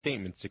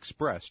Statements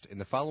expressed in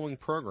the following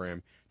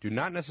program do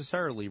not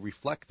necessarily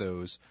reflect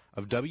those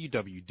of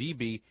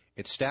WWDB,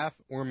 its staff,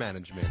 or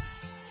management.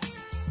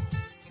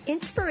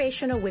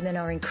 Inspirational women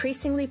are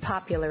increasingly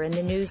popular in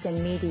the news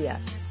and media,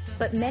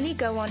 but many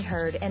go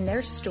unheard and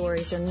their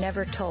stories are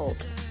never told.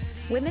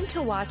 Women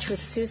to Watch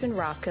with Susan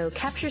Rocco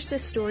captures the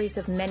stories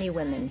of many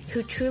women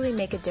who truly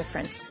make a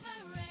difference.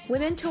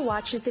 Women to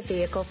Watch is the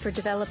vehicle for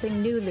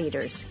developing new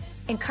leaders,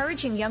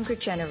 encouraging younger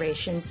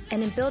generations,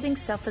 and in building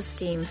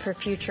self-esteem for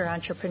future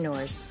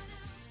entrepreneurs.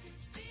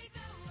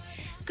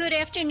 Good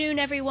afternoon,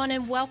 everyone,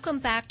 and welcome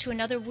back to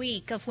another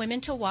week of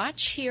Women to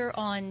Watch here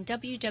on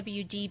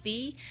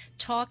WWDB,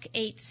 Talk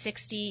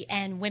 860,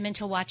 and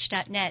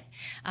WomenToWatch.net.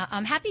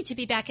 I'm happy to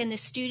be back in the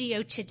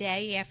studio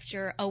today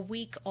after a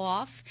week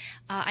off.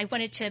 I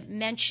wanted to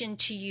mention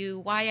to you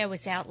why I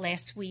was out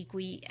last week.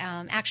 We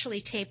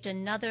actually taped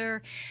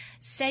another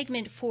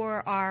segment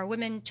for our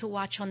Women to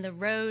Watch on the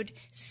Road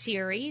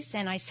series,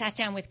 and I sat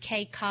down with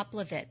Kay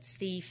Koplovitz,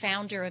 the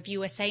founder of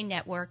USA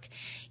Network,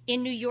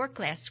 in New York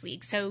last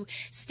week. So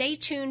stay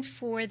tuned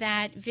for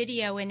that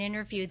video and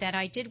interview that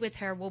I did with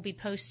her. We'll be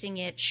posting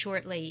it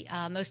shortly,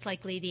 most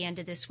likely the end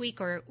of this week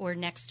or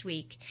next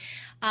week.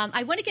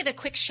 I want to give a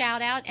quick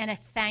shout out and a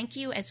thank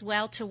you as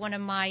well to one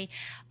of my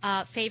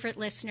favorite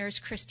listeners,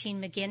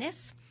 Christine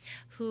McGinnis,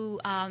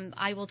 who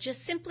I will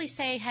just simply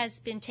say has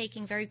been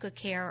taking very good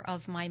care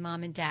of my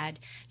mom and dad.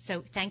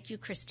 So thank you,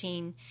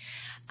 Christine.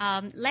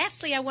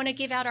 Lastly, I want to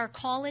give out our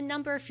call-in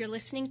number. If you're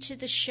listening to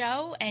the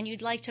show and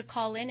you'd like to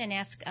call in and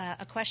ask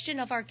a question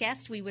of our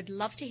guest, we would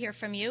love to hear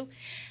from you.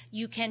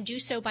 You can do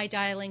so by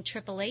dialing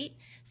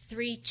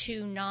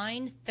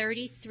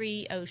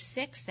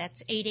 888-329-3306.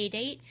 That's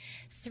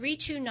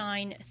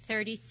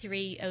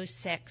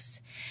 888-329-3306.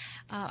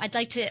 I'd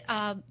like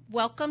to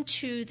welcome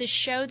to the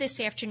show this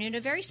afternoon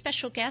a very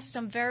special guest.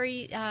 I'm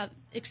very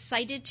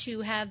excited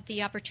to have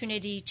the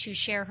opportunity to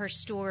share her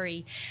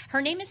story.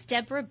 Her name is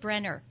Deborah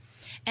Brenner,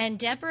 and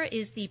Deborah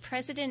is the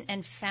president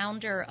and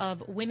founder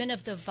of Women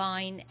of the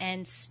Vine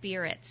and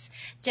Spirits.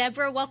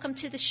 Deborah, welcome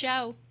to the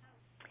show.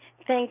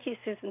 Thank you,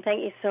 Susan.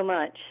 Thank you so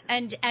much.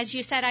 And as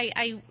you said,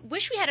 I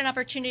wish we had an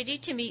opportunity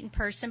to meet in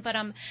person, but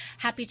I'm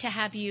happy to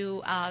have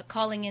you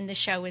calling in the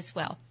show as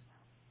well.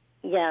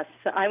 Yes,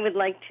 I would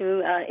like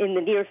to, in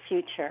the near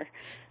future,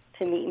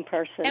 to meet in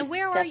person. And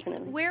where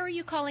are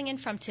you calling in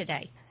from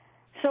today?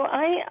 So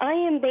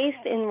I am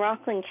based in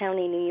Rockland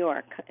County, New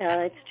York.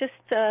 It's just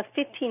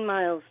 15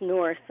 miles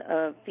north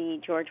of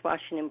the George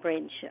Washington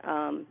Bridge,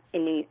 from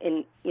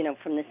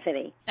the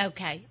city.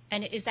 Okay,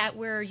 and is that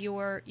where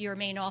your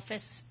main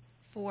office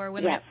for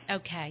women? Yes.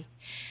 Okay.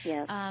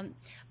 Yes.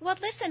 Well,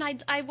 listen,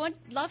 I would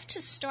love to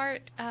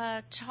start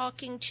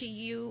talking to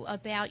you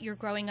about your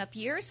growing up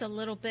years a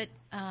little bit.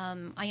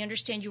 I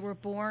understand you were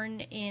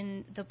born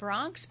in the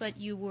Bronx, but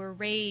you were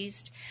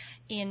raised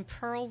in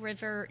Pearl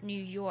River,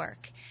 New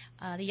York,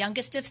 the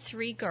youngest of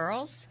three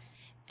girls,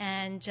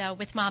 and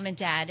with mom and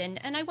dad.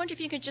 And I wonder if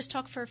you could just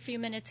talk for a few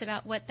minutes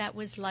about what that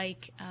was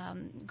like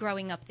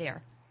growing up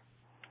there.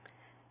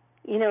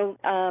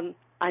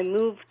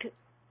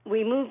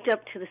 We moved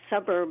up to the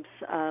suburbs,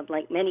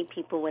 like many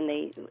people when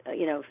they,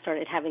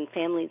 started having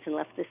families and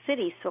left the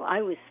city. So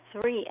I was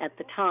 3 at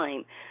the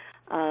time.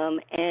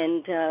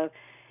 And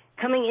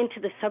coming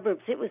into the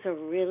suburbs, it was a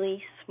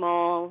really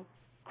small,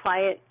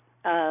 quiet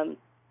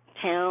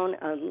town,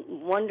 a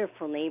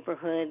wonderful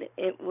neighborhood.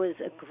 It was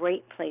a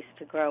great place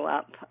to grow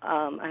up.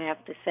 I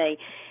have to say,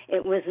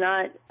 it was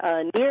not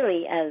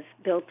nearly as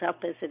built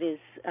up as it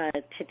is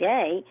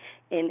today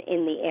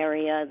in the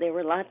area. There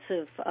were lots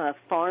of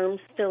farms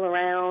still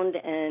around,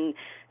 and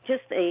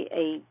just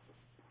a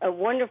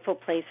wonderful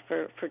place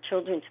for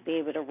children to be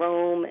able to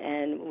roam.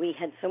 And we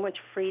had so much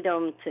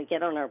freedom to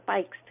get on our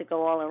bikes to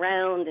go all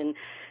around, and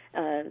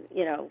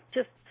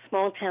just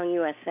small town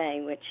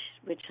USA,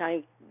 which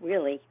I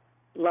really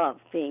love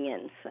being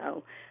in.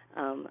 So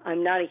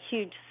I'm not a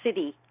huge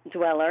city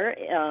dweller,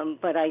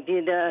 but I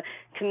did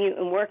commute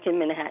and work in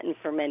Manhattan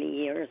for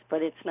many years,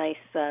 but it's nice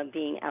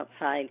being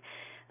outside.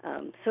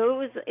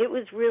 So it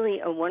was really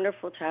a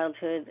wonderful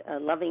childhood, a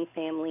loving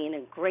family, and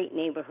a great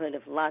neighborhood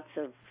of lots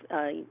of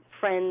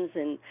friends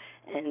and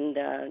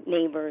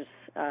neighbors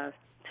to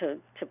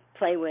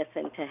play with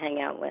and to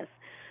hang out with.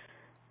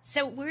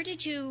 So where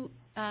did you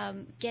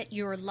get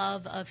your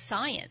love of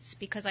science?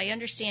 Because I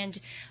understand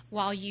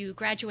while you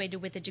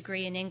graduated with a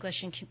degree in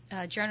English and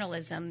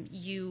journalism,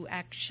 you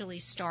actually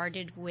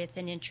started with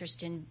an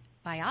interest in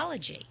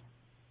biology.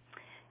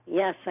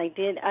 Yes, I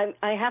did.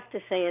 I have to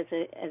say, as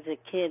a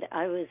kid,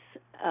 I was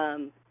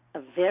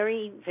a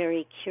very,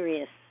 very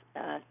curious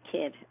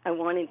kid. I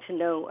wanted to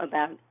know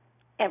about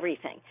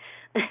everything.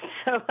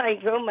 So I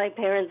drove my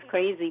parents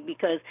crazy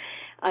because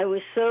I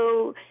was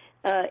so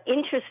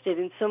interested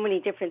in so many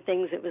different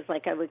things. It was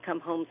like I would come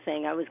home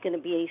saying I was going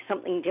to be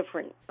something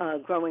different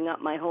growing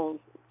up my whole,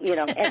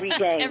 every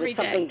day every was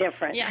something day.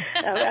 different. Yeah.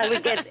 I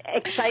would get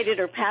excited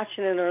or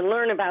passionate or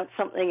learn about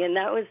something, and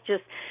that was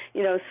just,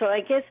 so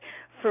I guess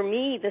for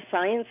me, the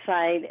science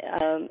side,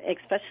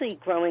 especially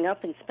growing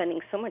up and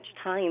spending so much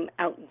time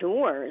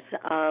outdoors,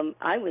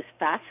 I was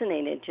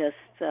fascinated just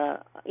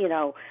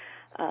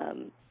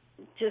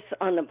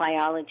on the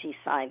biology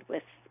side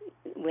with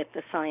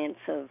the science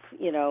of,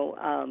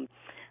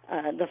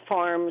 the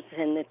farms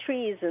and the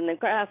trees and the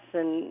grass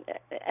and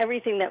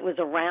everything that was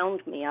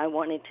around me. I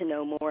wanted to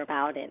know more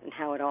about it and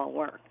how it all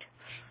worked.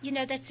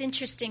 That's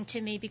interesting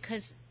to me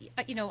because,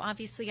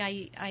 obviously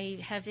I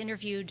have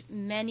interviewed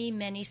many,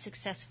 many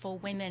successful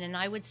women, and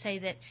I would say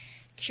that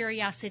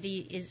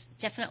curiosity is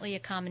definitely a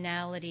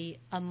commonality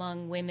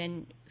among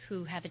women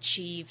who have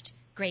achieved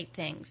great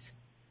things.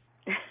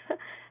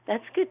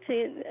 That's good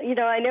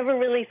to, I never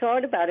really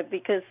thought about it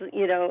because,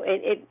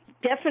 it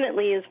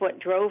definitely is what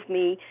drove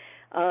me.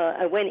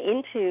 I went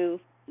into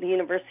the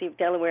University of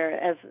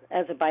Delaware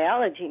as a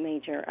biology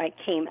major. I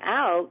came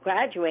out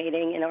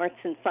graduating in arts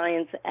and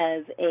science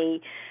as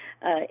a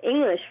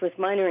English with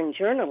minor in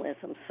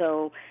journalism.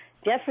 So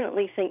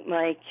definitely think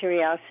my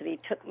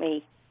curiosity took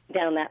me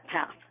down that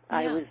path. Yeah.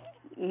 I was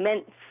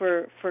meant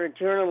for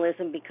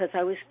journalism because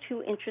I was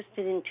too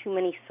interested in too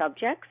many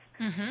subjects,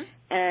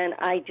 and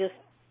I just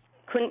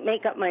couldn't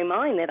make up my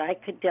mind that I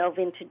could delve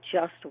into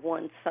just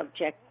one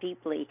subject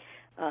deeply.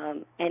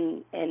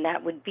 And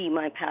that would be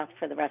my path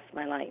for the rest of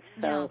my life.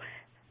 So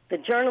the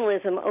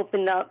journalism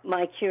opened up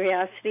my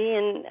curiosity,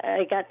 and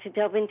I got to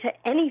delve into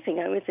anything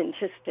I was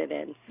interested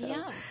in. So.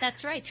 Yeah,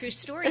 that's right, through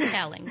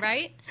storytelling,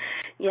 right?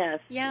 Yes.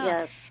 Yeah.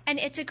 Yes. And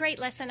it's a great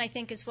lesson, I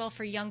think, as well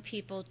for young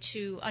people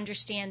to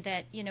understand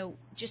that,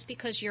 just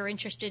because you're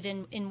interested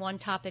in one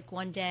topic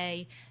one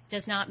day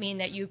does not mean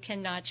that you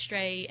cannot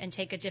stray and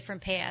take a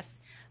different path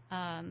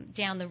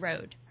down the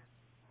road.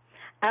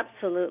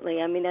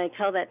 Absolutely. I mean, I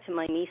tell that to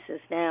my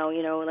nieces now.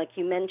 Like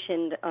you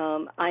mentioned,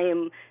 I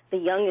am the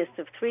youngest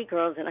of three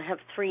girls, and I have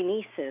three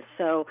nieces.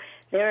 So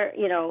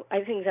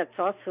I think that's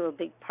also a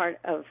big part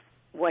of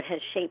what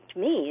has shaped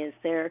me is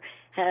there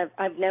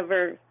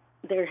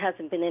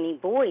hasn't been any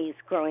boys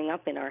growing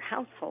up in our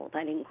household.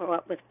 I didn't grow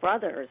up with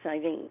brothers. I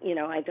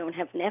don't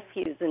have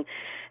nephews, and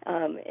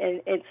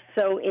it's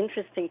so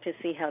interesting to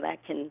see how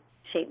that can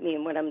shape me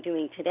and what I'm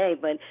doing today.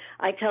 But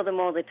I tell them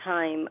all the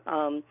time,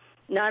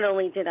 not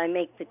only did I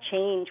make the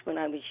change when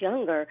I was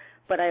younger,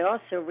 but I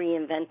also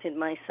reinvented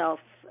myself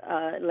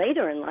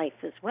later in life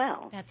as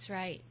well. That's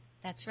right.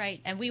 That's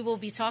right. And we will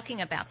be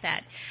talking about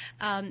that.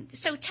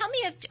 So tell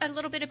me a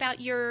little bit about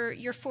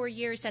your 4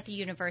 years at the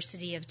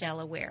University of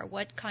Delaware.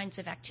 What kinds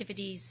of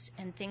activities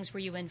and things were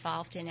you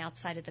involved in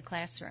outside of the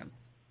classroom?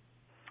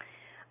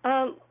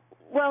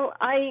 Well,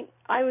 I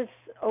was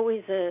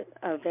always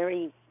a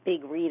very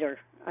big reader.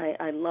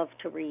 I love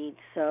to read,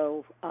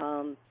 so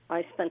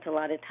I spent a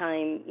lot of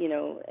time,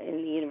 in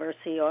the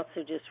university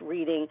also just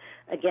reading.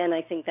 Again,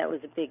 I think that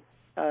was a big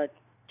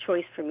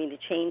choice for me to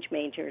change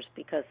majors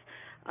because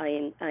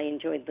I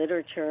enjoyed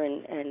literature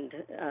and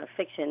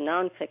fiction,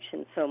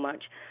 nonfiction so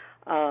much.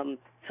 So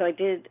I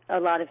did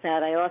a lot of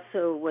that. I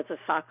also was a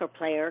soccer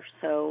player,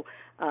 so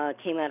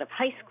came out of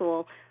high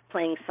school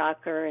playing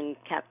soccer and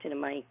captain of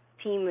my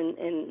team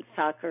in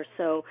soccer.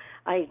 So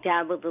I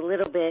dabbled a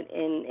little bit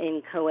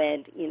in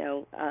co-ed,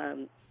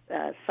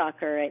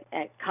 soccer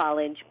at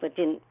college, but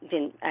didn't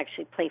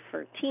actually play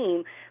for a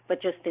team, but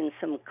just in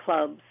some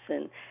clubs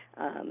and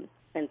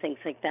things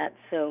like that.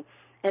 So,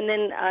 and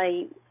then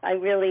I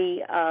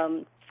really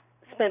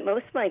spent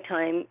most of my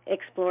time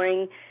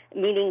exploring,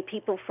 meeting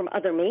people from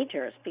other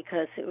majors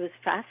because it was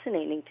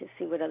fascinating to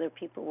see what other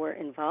people were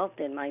involved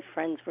in. My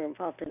friends were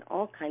involved in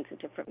all kinds of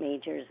different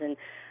majors, and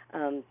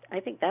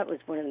I think that was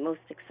one of the most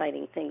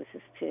exciting things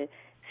is to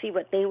see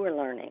what they were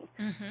learning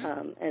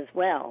as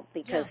well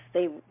because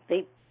they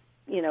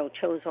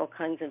chose all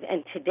kinds of,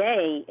 and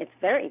today it's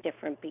very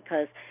different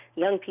because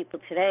young people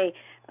today,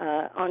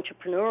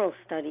 entrepreneurial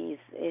studies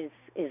is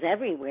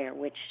everywhere,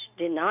 which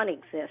did not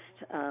exist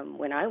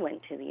when I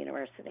went to the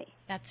university.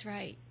 That's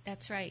right.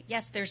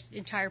 Yes, there's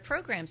entire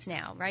programs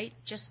now, right?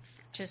 Just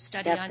to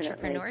study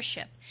Definitely.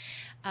 Entrepreneurship.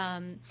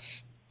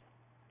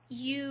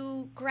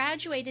 You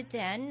graduated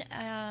then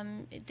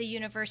the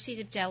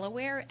University of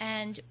Delaware,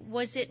 and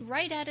was it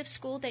right out of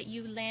school that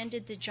you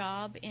landed the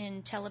job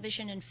in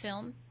television and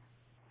film?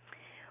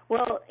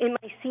 Well, in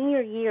my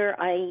senior year,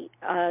 I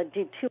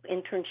did 2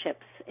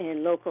 internships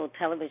in local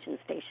television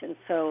stations.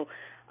 So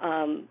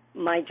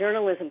my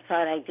journalism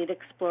side, I did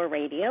explore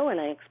radio and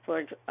I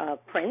explored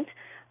print,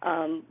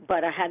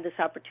 but I had this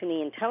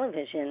opportunity in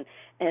television.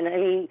 And, I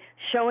mean,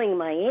 showing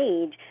my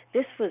age,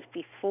 this was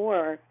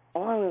before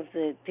all of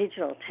the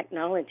digital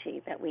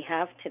technology that we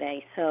have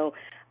today. So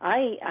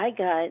I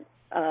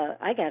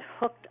got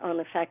hooked on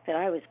the fact that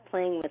I was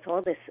playing with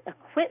all this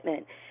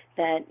equipment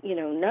that,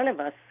 none of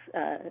us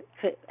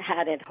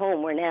had at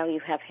home, where now you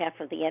have half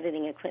of the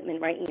editing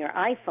equipment right in your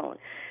iPhone.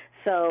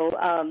 So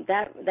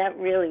that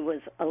really was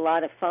a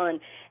lot of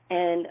fun.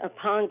 And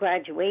upon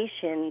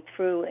graduation,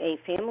 through a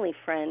family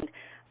friend,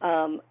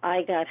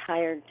 I got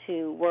hired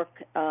to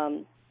work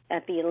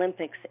at the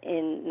Olympics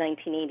in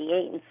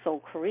 1988 in Seoul,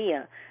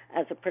 Korea,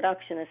 as a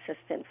production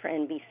assistant for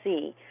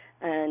NBC.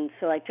 And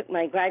so I took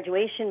my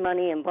graduation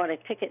money and bought a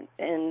ticket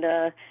and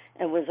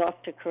was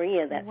off to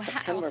Korea that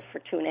September for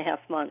 2.5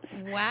 months.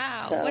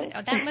 Wow.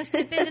 So. That must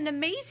have been an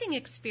amazing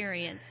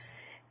experience.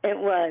 It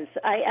was.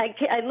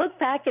 I look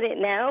back at it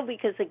now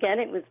because, again,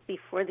 it was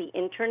before the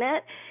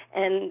Internet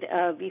and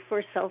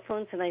before cell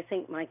phones, and I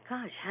think, my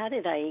gosh, how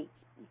did I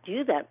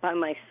do that by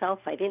myself?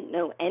 I didn't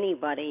know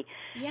anybody.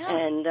 Yeah.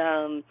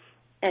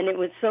 And it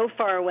was so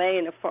far away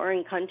in a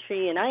foreign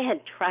country, and I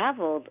had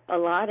traveled a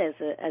lot as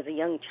a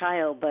young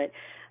child, but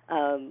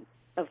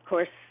of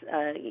course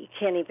you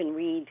can't even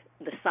read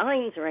the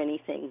signs or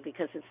anything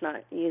because it's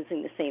not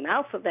using the same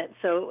alphabet.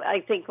 So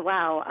I think,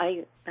 wow,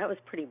 that was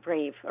pretty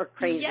brave or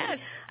crazy.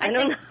 Yes, I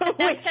don't know.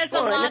 That says a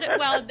lot.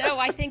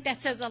 I think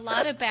that says a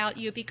lot about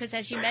you because,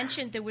 as you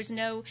mentioned, there was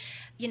no,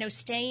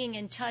 staying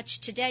in touch.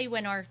 Today,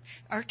 when our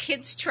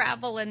kids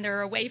travel and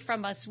they're away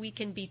from us, we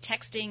can be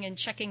texting and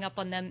checking up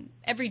on them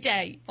every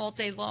day, all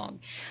day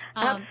long.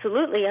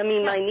 Absolutely. I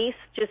mean, my niece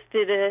just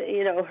did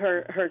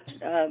her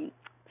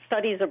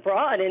studies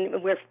abroad,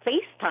 and we're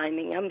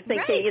FaceTiming. I'm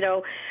thinking,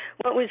 right.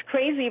 What was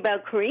crazy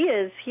about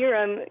Korea is here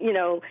I'm,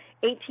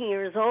 18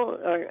 years old,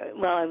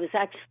 I was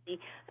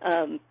actually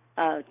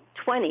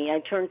 20. I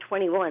turned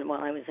 21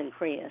 while I was in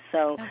Korea,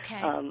 so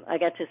okay. I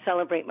got to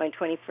celebrate my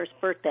 21st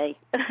birthday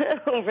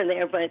over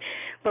there. But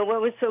what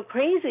was so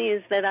crazy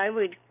is that I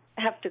would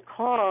have to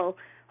call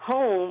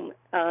home,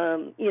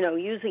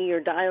 using your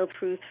dial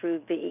through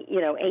the,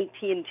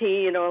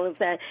 AT&T and all of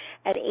that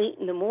at 8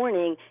 in the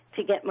morning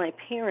to get my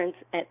parents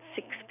at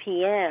 6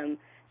 p.m.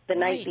 the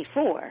night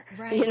before,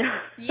 right.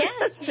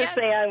 Yes, to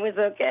say I was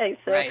okay.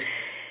 So, right.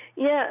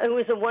 Yeah, it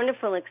was a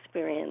wonderful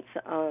experience,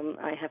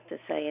 I have to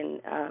say.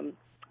 And,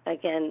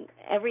 again,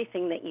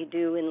 everything that you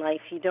do in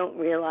life, you don't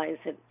realize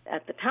it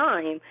at the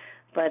time,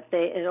 but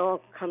it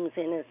all comes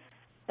in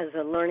as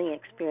a learning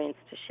experience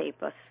to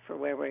shape us for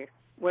where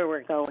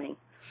we're going.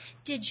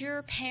 Did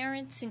your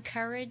parents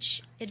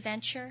encourage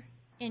adventure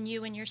in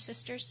you and your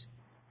sisters?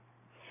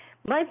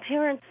 My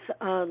parents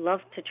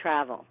loved to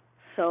travel.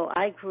 So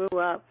I grew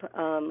up,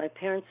 my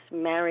parents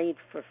married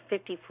for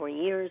 54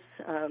 years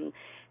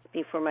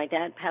before my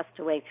dad passed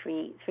away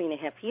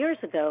 3.5 years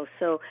ago.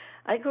 So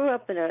I grew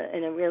up in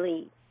a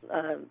really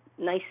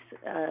nice,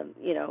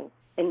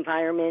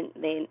 environment.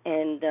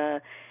 And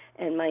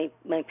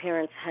my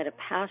parents had a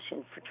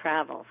passion for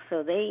travel.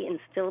 So they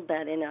instilled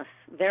that in us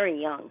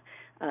very young.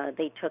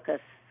 They took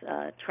us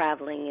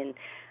traveling, and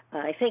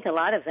I think a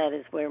lot of that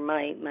is where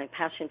my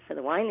passion for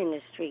the wine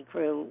industry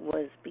grew,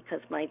 was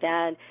because my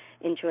dad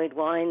enjoyed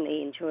wine.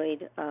 They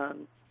enjoyed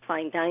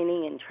fine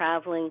dining and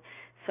traveling.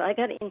 So I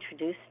got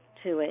introduced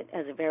to it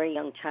as a very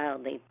young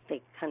child. They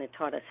kind of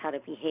taught us how to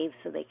behave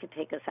so they could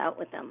take us out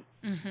with them.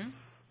 Mm-hmm.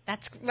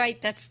 That's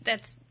right. That's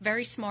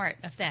very smart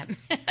of them.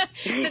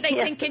 So they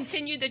can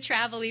continue the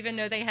travel even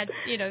though they had,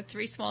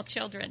 3 small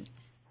children.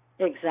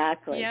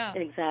 Exactly. Yeah.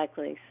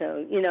 Exactly.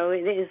 So,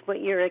 it is what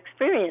you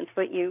experience,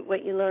 what you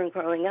learn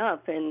growing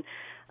up, and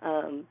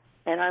I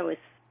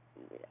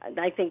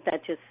think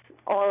that just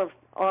all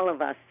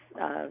of us,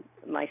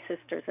 my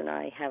sisters and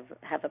I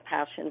have a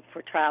passion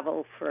for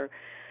travel, for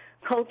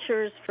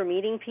cultures, for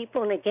meeting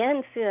people, and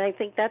again, so I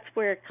think that's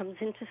where it comes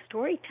into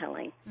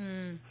storytelling.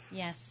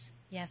 Yes,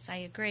 I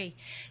agree.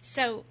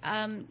 So,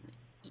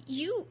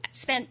 you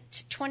spent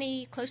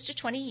close to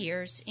 20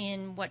 years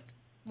in what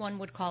one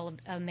would call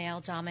a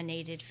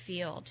male-dominated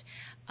field,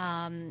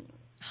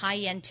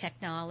 high-end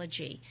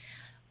technology.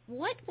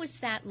 What was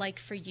that like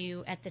for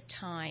you at the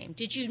time?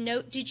 Did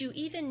you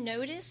even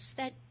notice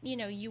that,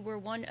 you were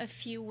one of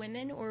few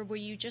women, or were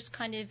you just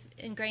kind of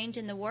ingrained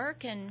in the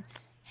work and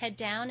head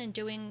down and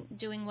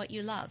doing what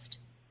you loved?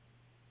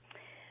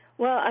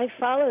 Well, I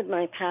followed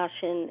my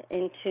passion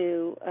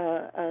into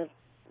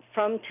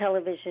from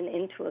television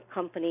into a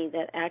company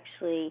that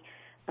actually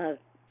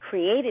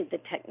created the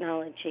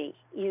technology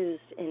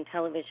used in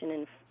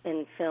television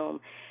and film,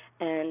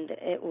 and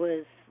it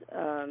was,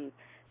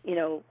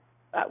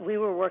 we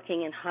were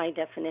working in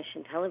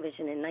high-definition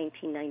television in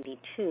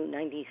 1992,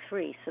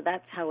 93, so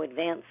that's how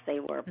advanced they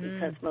were,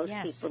 because most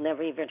people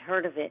never even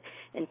heard of it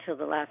until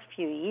the last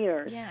few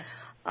years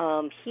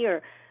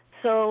here.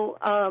 So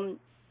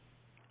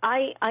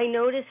I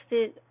noticed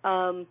it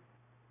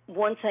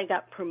once I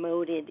got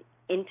promoted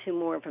into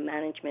more of a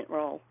management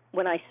role.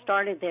 When I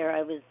started there,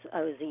 I was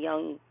a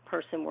young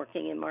person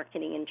working in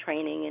marketing and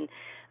training, and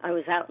I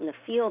was out in the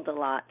field a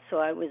lot. So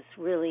I was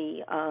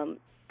really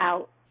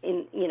out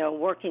in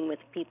working with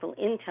people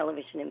in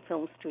television and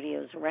film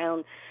studios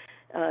around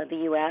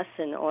the U.S.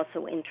 and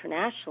also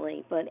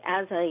internationally. But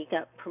as I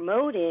got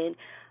promoted,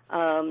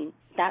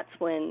 that's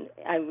when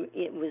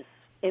it was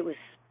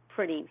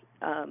pretty.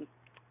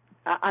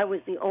 I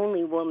was the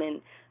only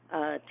woman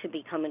to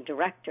become a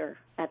director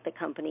at the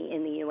company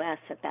in the U.S.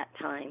 at that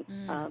time.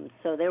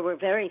 So there were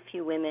very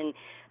few women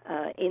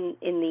in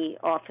the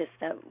office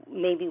that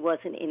maybe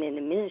wasn't in an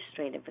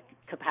administrative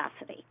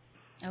capacity.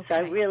 Okay. So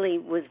I really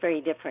was very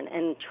different.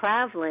 And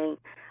traveling,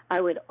 I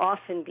would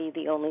often be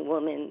the only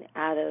woman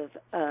out of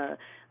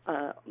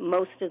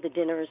most of the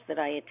dinners that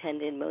I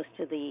attended, most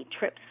of the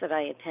trips that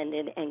I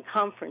attended, and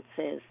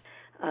conferences,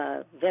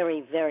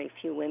 very, very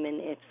few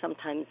women.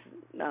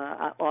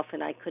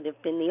 Often I could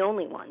have been the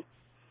only one.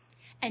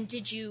 And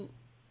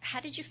how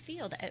did you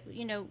feel,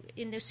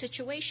 in those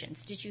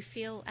situations? Did you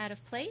feel out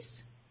of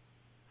place?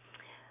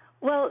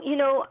 Well,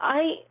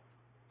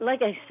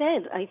 like I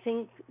said, I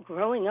think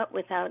growing up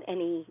without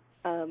any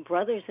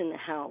brothers in the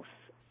house,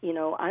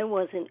 I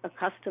wasn't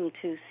accustomed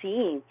to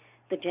seeing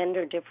the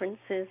gender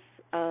differences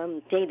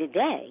day to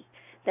day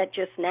that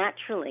just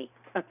naturally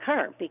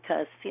occur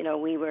because,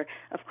 we were,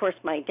 of course,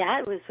 my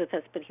dad was with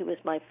us, but he was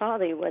my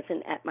father. He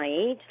wasn't at my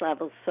age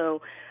level.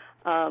 So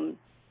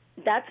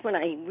that's when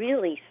I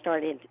really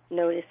started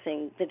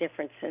noticing the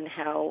difference in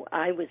how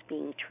I was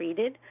being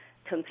treated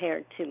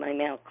compared to my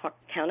male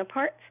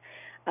counterparts,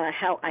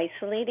 how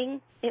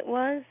isolating it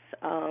was.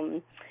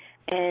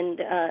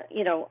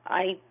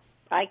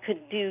 I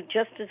could do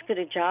just as good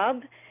a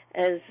job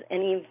as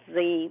any of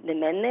the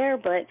men there,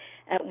 but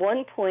at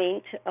one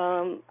point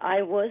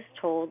I was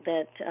told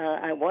that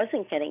I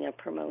wasn't getting a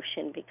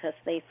promotion because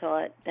they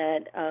thought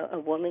that a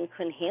woman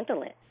couldn't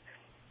handle it.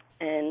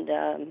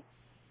 And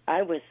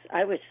I was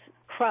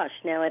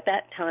crushed. Now, at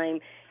that time,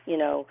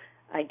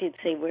 I did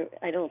say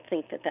I don't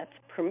think that that's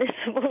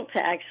permissible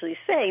to actually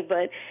say,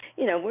 but,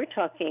 we're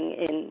talking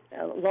in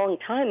a long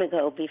time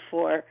ago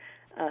before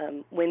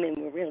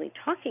women were really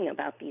talking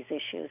about these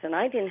issues. And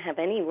I didn't have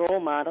any role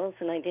models,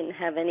 and I didn't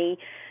have any,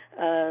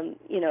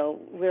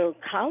 real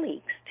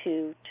colleagues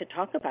to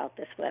talk about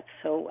this with.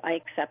 So I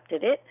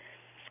accepted it.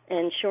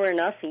 And sure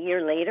enough, a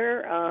year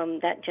later,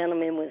 that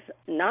gentleman was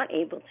not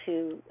able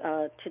to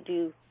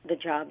do the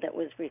job that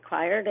was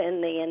required,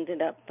 and they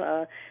ended up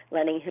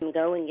letting him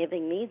go and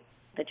giving me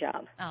the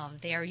job. Oh,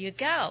 there you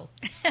go.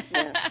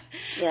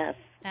 Yes.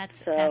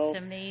 That's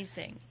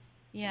amazing.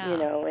 Yeah.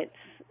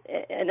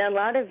 And a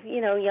lot of,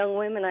 young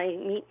women I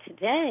meet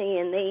today,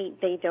 and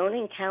they don't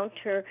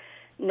encounter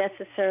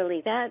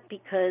necessarily that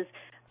because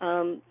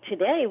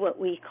today what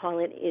we call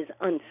it is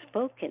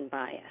unspoken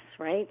bias,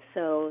 right?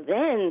 So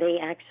then they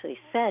actually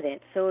said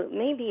it. So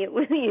maybe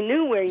you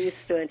knew where you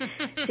stood.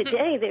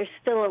 Today there's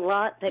still a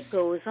lot that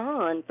goes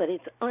on, but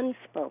it's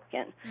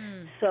unspoken.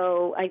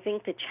 So I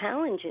think the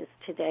challenges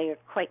today are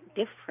quite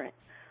different,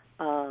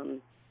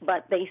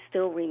 but they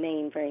still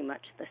remain very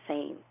much the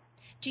same.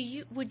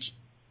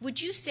 Would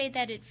you say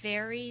that it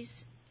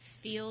varies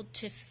field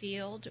to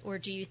field, or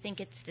do you think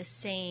it's the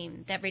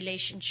same, that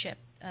relationship,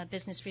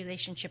 business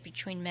relationship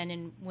between men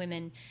and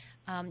women,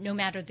 no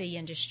matter the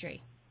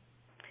industry?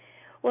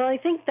 Well, I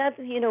think that,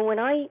 when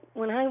I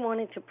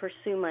wanted to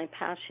pursue my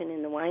passion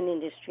in the wine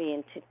industry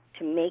and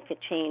to make a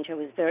change, I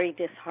was very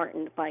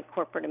disheartened by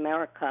corporate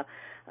America.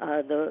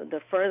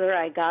 The further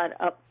I got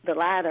up the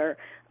ladder,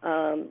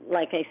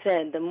 like I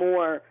said, the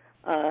more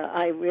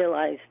I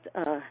realized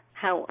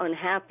how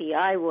unhappy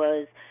I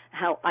was,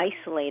 how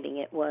isolating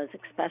it was,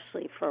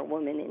 especially for a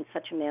woman in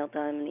such a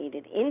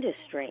male-dominated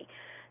industry.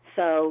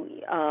 So,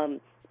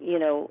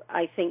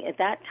 I think at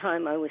that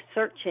time I was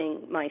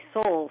searching my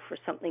soul for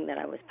something that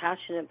I was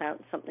passionate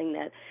about, something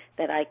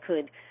that I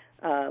could,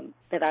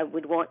 that I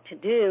would want to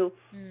do.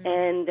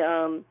 And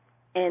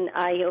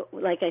I,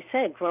 like I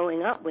said,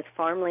 growing up with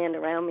farmland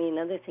around me and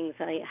other things,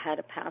 I had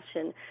a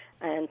passion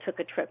and took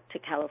a trip to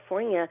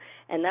California,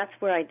 and that's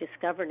where I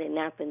discovered in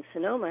Napa and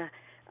Sonoma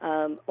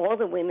all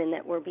the women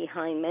that were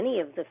behind many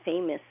of the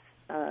famous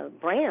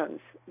brands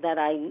that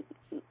I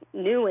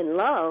knew and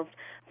loved,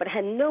 but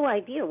had no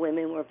idea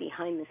women were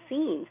behind the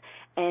scenes,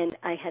 and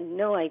I had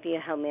no idea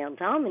how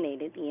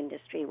male-dominated the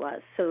industry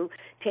was. So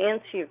to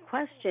answer your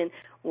question,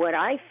 what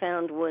I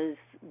found was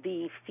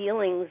the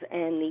feelings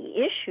and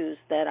the issues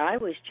that I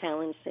was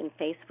challenged and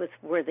faced with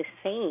were the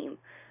same.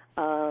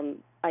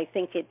 I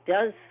think it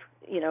does,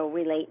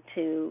 relate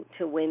to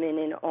women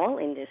in all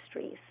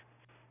industries.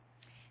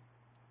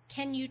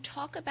 Can you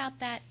talk about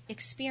that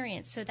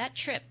experience? So that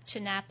trip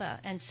to Napa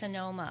and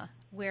Sonoma,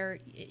 where,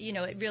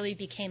 it really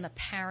became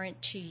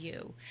apparent to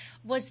you,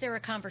 was there a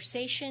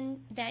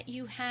conversation that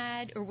you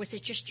had, or was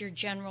it just your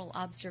general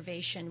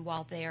observation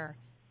while there?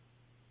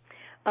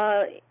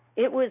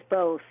 It was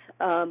both,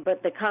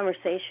 but the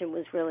conversation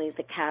was really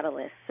the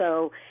catalyst.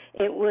 So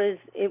it was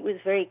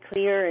very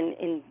clear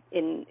in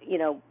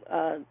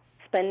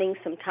spending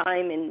some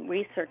time in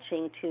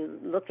researching to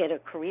look at a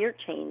career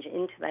change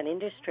into that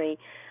industry,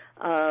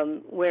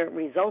 where it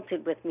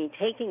resulted with me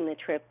taking the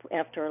trip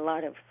after a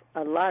lot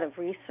of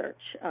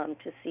research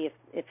to see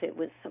if it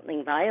was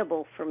something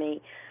viable for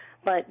me.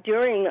 But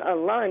during a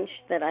lunch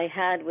that I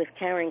had with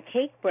Karen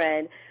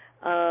Cakebread,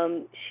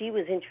 she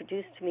was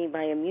introduced to me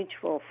by a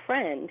mutual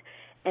friend,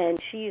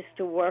 and she used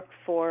to work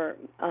for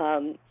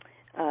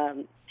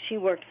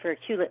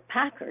Hewlett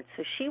Packard,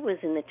 so she was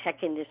in the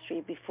tech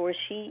industry before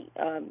she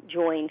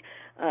joined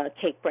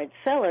Cakebread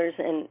Cellars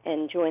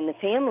and joined the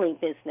family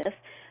business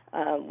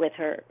with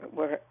her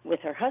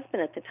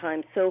husband at the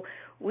time. So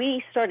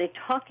we started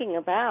talking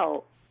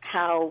about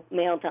how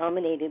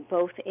male-dominated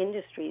both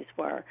industries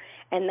were,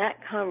 and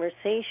that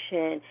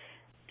conversation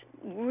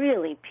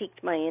really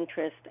piqued my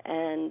interest,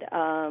 and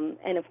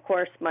of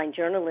course my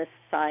journalist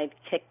side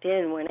kicked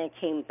in when I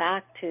came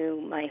back to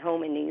my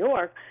home in New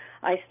York.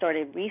 I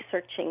started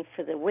researching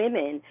for the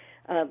women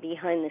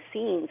behind the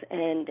scenes,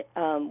 and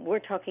we're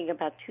talking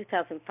about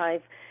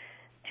 2004,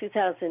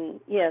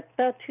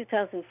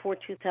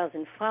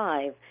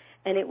 2005,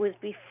 and it was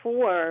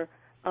before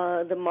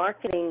the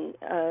marketing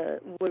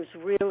was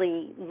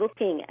really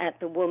looking at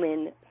the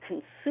woman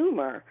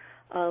consumer.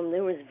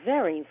 There was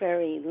very,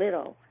 very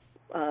little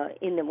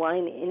in the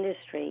wine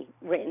industry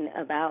written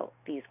about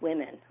these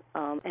women,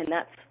 and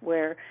that's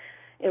where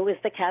it was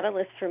the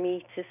catalyst for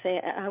me to say,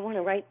 I want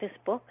to write this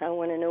book. I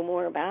want to know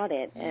more about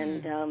it,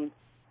 and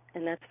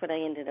that's what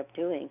I ended up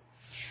doing.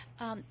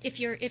 If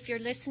you're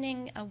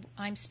listening,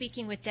 I'm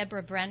speaking with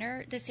Deborah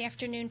Brenner this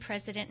afternoon,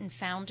 president and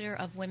founder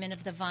of Women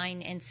of the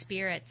Vine and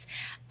Spirits.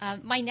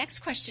 My next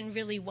question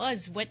really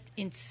was, what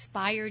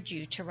inspired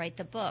you to write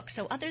the book?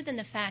 So other than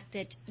the fact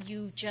that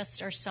you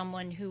just are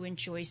someone who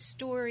enjoys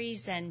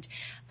stories and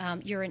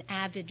you're an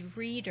avid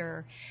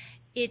reader,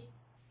 it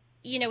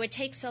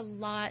takes a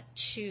lot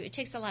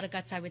of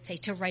guts, I would say,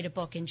 to write a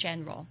book in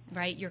general,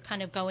 right? You're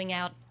kind of going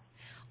out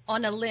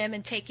on a limb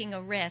and taking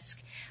a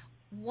risk.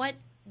 What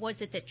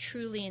was it that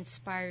truly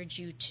inspired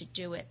you to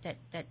do it,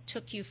 that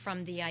took you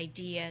from the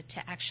idea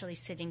to actually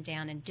sitting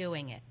down and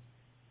doing it?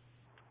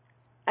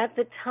 At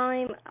the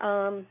time,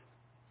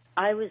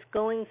 I was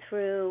going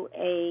through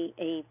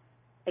a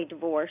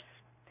divorce,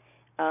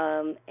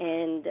 so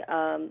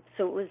it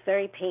was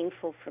very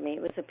painful for me.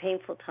 It was a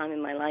painful time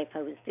in my life.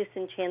 I was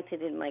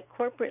disenchanted in my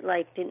corporate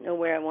life, didn't know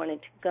where I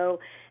wanted to go,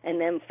 and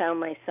then found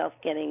myself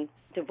getting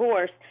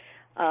divorced,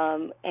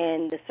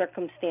 and the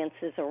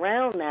circumstances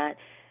around that.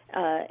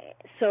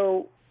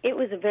 So it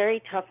was a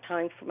very tough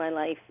time for my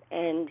life,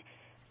 and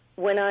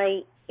when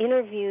I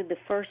interviewed the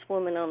first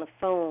woman on the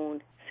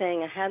phone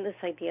saying I had this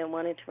idea, I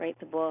wanted to write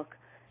the book,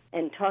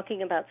 and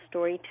talking about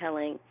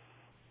storytelling,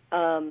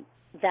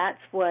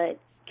 that's what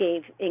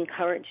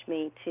encouraged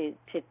me to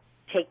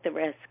take the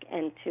risk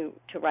and to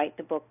write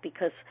the book,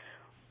 because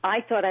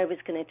I thought I was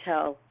going to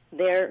tell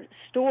their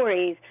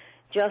stories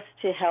just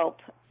to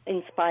help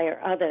inspire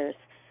others.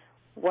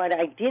 What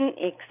I didn't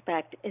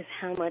expect is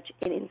how much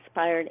it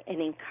inspired and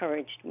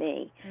encouraged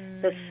me.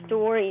 The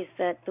stories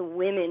that the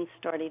women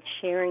started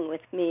sharing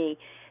with me,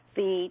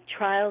 the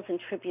trials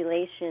and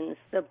tribulations,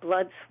 the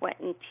blood, sweat,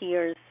 and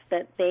tears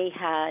that they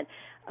had,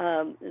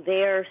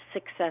 their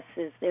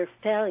successes, their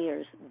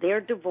failures, their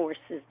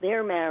divorces,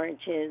 their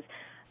marriages.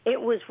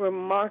 It was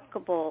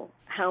remarkable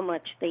how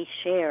much they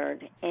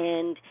shared,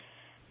 and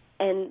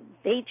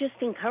they just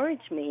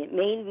encouraged me. It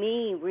made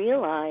me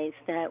realize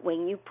that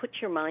when you put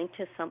your mind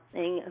to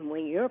something and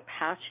when you're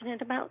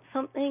passionate about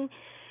something,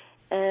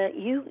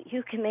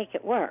 you can make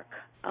it work.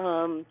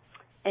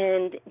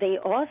 And they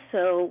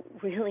also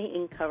really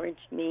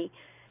encouraged me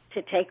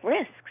to take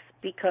risks,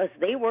 because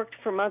they worked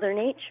for Mother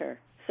Nature.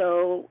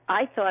 So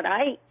I thought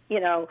I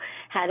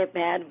had it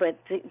bad, but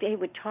they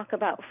would talk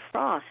about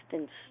frost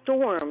and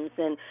storms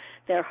and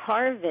their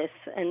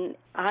harvests, and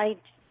I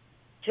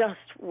just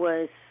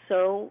was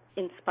so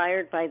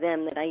inspired by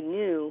them that I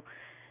knew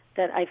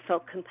that I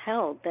felt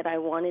compelled that I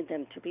wanted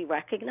them to be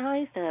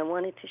recognized, and I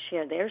wanted to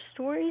share their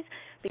stories,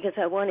 because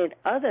I wanted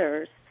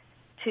others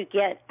to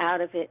get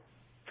out of it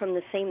from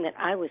the same that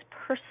I was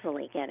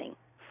personally getting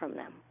from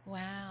them.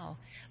 Wow.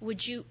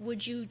 Would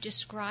you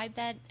describe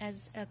that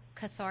as a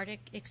cathartic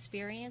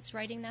experience,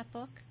 writing that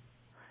book?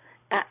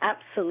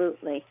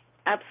 Absolutely.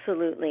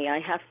 Absolutely. I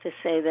have to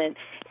say that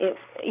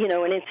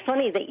and it's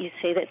funny that you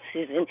say that,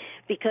 Susan,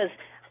 because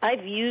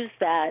I've used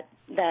that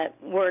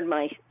word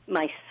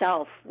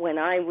myself when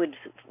I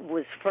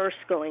was first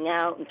going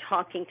out and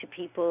talking to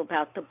people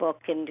about the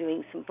book and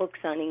doing some book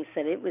signings,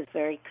 that it was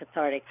very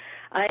cathartic.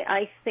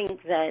 I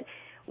think that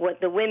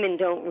what the women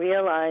don't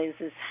realize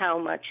is how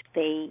much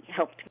they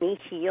helped me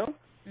heal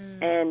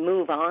and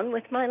move on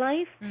with my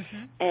life,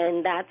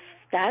 and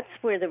that's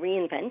where the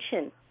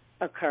reinvention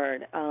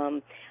occurred.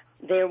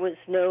 There was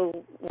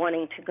no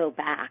wanting to go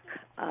back,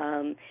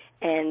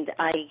 and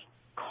I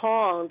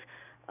called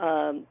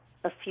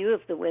a few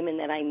of the women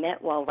that I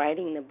met while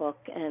writing the book,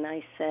 and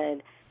I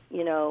said,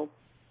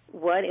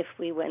 what if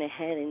we went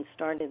ahead and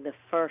started the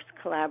first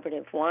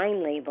collaborative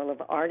wine label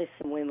of artists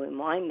and women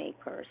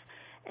winemakers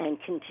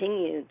and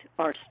continued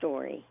our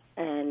story?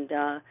 And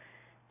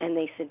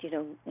they said,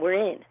 we're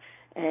in.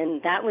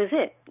 And that was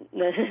it.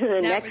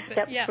 The next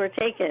steps were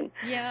taken.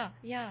 Yeah.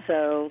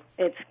 So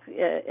it's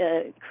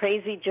a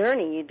crazy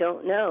journey. You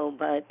don't know,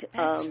 but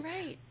That's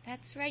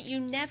right.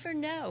 You never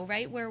know,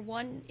 right, where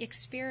one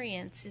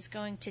experience is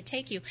going to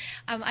take you.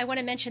 I want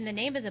to mention the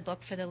name of the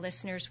book for the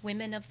listeners: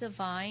 Women of the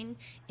Vine: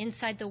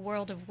 Inside the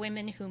World of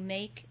Women Who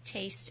Make,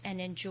 Taste,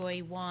 and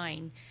Enjoy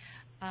Wine.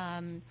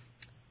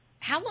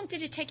 How long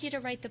did it take you to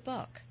write the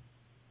book?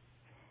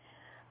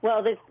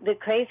 Well, the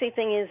crazy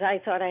thing is, I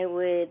thought I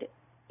would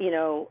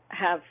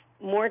have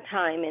more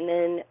time. And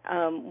then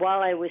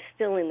while I was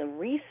still in the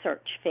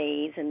research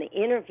phase and the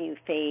interview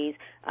phase,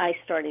 I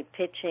started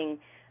pitching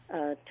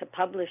to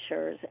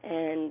publishers.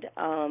 And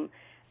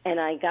And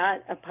I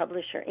got a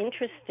publisher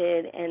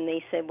interested, and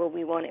they said, well,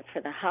 we want it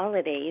for the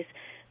holidays.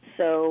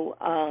 So,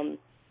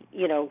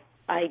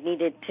 I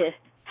needed to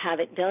have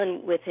it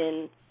done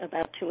within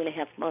about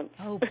 2.5 months.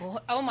 Oh, boy.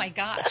 Oh, my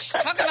gosh.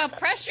 Talk about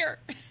pressure.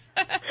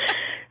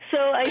 So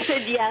I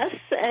said yes,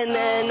 and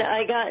then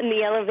I got in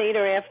the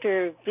elevator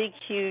after a big,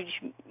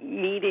 huge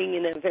meeting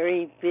in a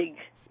very big,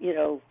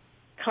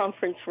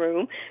 conference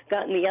room,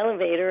 got in the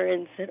elevator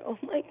and said, oh,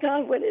 my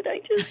God, what did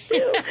I just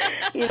do?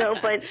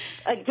 But,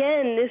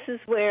 again, this is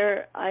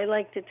where I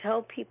like to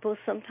tell people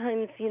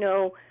sometimes,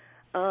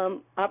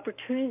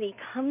 opportunity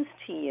comes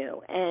to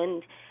you.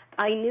 And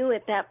I knew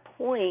at that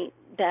point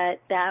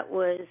that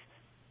was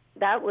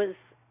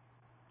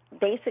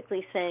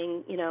basically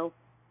saying,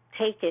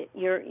 take it.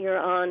 You're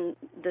on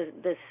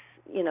the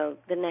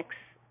next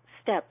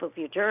step of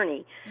your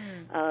journey.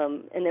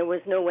 And there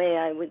was no way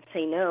I would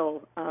say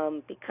no,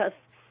 because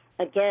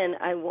again,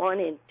 I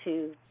wanted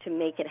to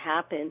make it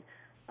happen.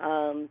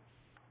 And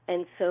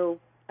so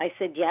I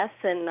said yes,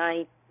 and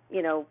I,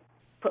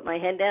 put my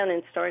head down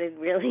and started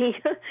really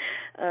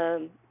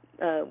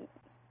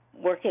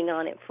working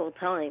on it full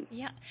time.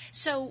 Yeah.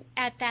 So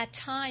at that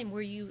time,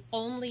 were you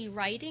only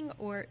writing,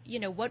 or,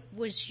 what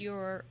was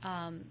your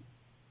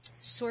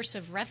source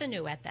of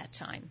revenue at that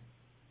time?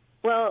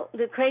 Well,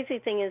 the crazy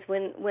thing is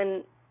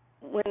when,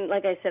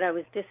 like I said, I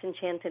was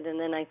disenchanted, and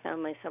then I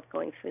found myself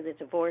going through the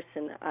divorce,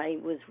 and I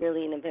was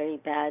really in a very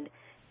bad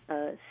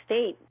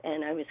state,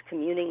 and I was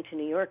commuting to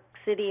New York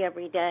City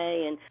every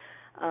day,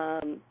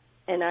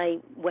 and I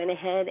went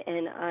ahead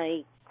and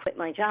I quit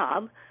my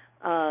job,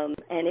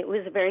 and it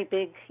was a very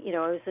big,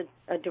 I was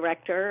a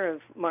director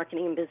of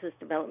marketing and business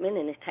development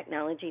in a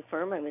technology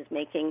firm. I was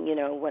making,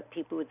 what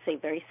people would say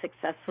very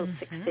successful,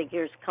 6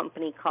 figures,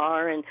 company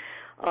car, and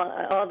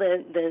all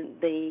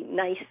the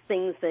nice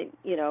things that,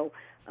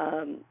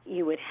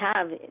 you would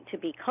have to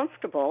be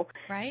comfortable.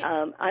 Right.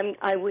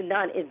 I would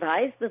not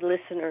advise the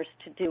listeners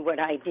to do what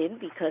I did,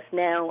 because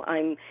now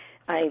I'm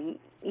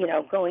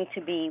going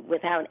to be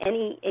without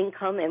any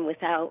income and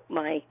without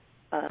my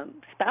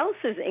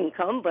spouse's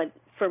income. But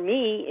for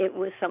me, it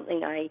was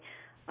something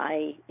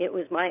it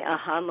was my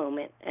aha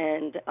moment,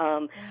 and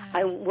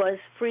I was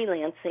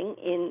freelancing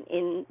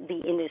in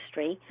the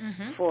industry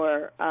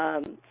for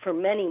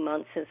many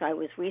months as I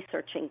was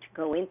researching to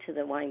go into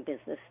the wine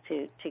business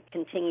to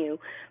continue.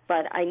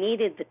 But I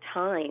needed the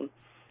time,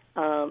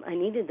 I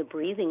needed the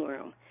breathing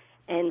room,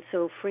 and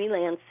so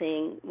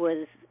freelancing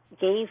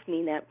gave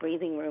me that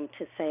breathing room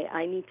to say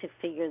I need to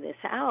figure this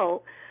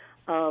out,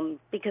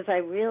 because I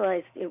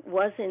realized it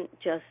wasn't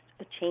just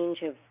a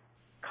change of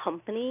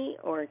company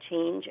or a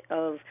change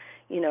of,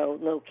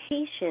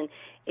 location.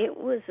 It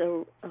was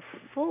a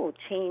full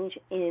change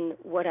in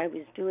what I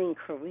was doing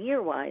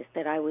career-wise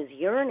that I was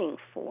yearning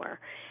for,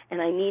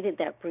 and I needed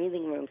that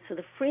breathing room. So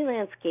the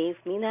freelance gave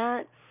me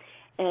that,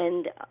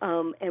 and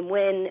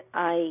when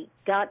I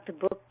got the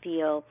book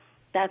deal,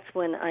 that's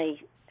when I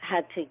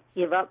had to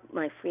give up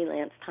my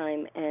freelance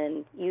time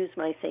and use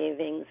my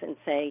savings and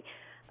say,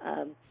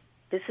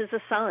 this is a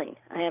sign.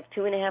 I have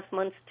 2.5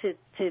 months to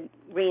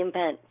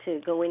reinvent, to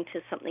go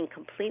into something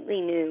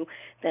completely new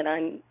that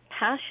I'm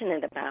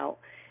passionate about,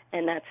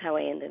 and that's how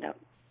I ended up,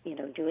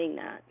 doing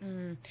that.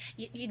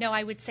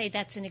 I would say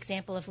that's an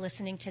example of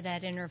listening to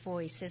that inner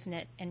voice, isn't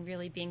it, and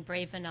really being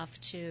brave enough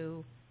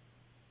to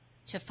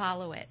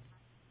follow it.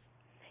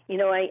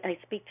 I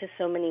speak to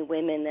so many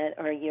women that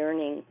are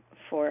yearning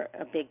for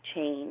a big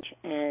change,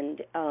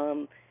 and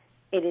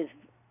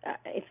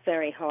it's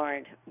very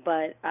hard,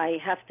 but I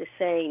have to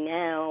say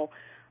now,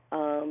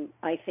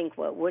 I think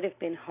what would have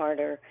been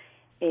harder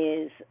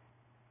is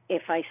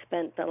if I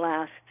spent the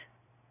last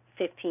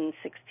 15,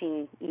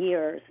 16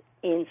 years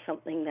in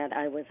something that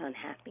I was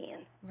unhappy in.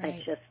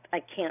 Right. I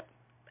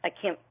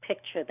can't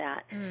picture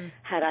that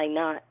had I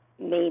not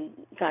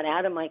got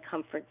out of my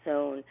comfort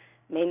zone,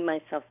 made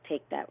myself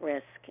take that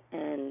risk,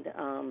 and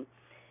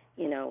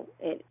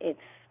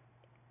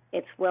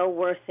it's well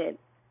worth it.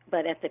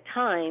 But at the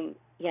time,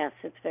 yes,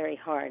 it's very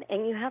hard.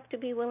 And you have to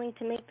be willing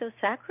to make those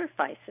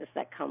sacrifices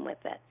that come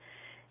with it,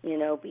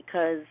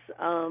 because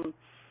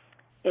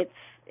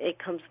it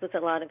comes with a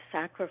lot of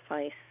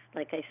sacrifice.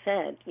 Like I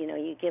said,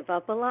 you give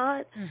up a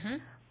lot.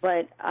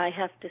 But I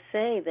have to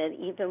say that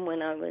even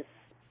when I was,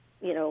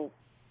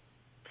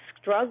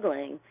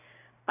 struggling,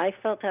 I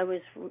felt I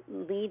was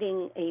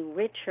leading a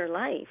richer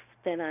life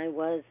than I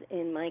was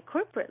in my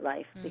corporate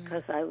life,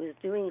 because I was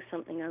doing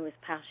something I was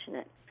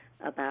passionate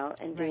about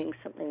and doing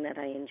something that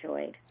I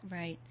enjoyed.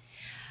 Right.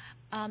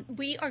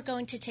 We are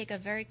going to take a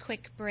very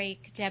quick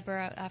break,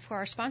 Deborah, for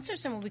our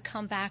sponsors, and when we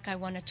come back, I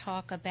want to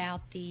talk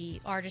about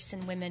the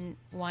Artisan Women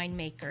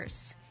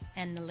Winemakers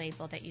and the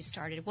label that you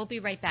started. We'll be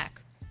right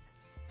back.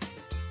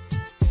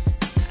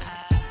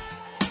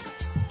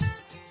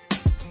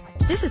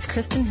 This is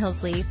Kristen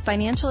Hillsley,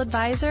 financial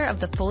advisor of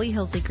the Foley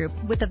Hillsley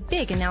Group, with a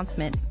big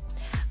announcement.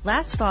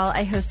 Last fall,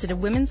 I hosted a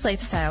women's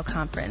lifestyle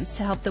conference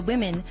to help the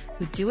women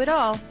who do it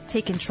all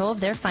take control of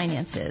their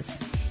finances.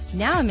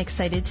 Now I'm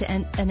excited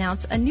to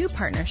announce a new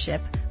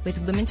partnership with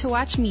Women to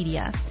Watch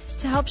Media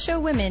to help show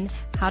women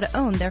how to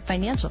own their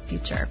financial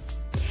future.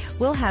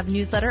 We'll have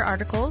newsletter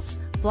articles,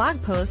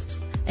 blog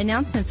posts,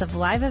 announcements of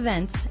live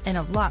events, and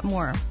a lot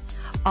more.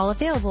 All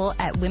available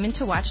at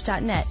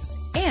womentowatch.net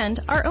and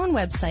our own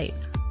website,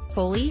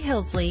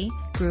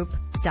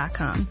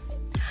 FoleyHillsleyGroup.com.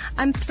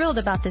 I'm thrilled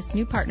about this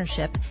new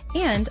partnership,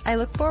 and I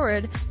look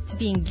forward to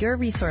being your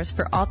resource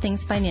for all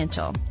things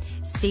financial.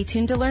 Stay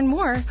tuned to learn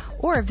more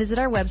or visit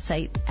our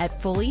website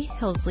at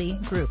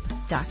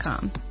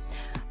FoleyHillsleyGroup.com.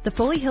 The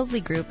Foley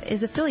Hillsley Group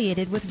is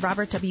affiliated with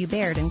Robert W.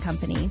 Baird &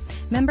 Company,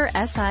 member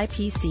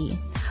SIPC.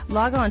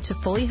 Log on to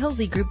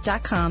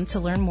FoleyHillsleyGroup.com to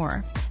learn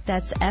more.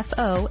 That's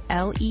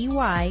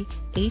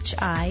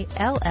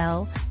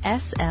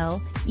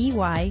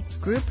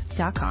FoleyHillsley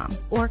Group.com.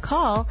 Or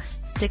call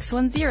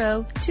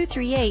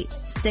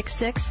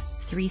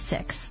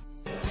 610-238-6636.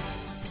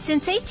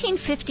 Since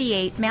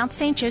 1858, Mount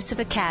St. Joseph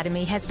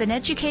Academy has been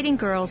educating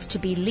girls to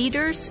be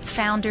leaders,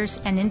 founders,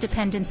 and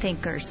independent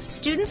thinkers.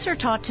 Students are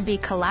taught to be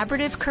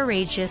collaborative,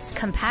 courageous,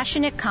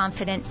 compassionate,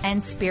 confident,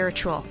 and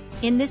spiritual.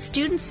 In this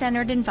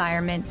student-centered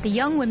environment, the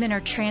young women are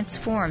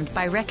transformed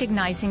by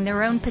recognizing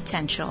their own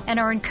potential and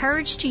are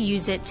encouraged to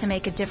use it to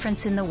make a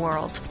difference in the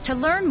world. To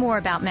learn more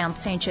about Mount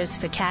St.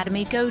 Joseph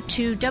Academy, go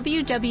to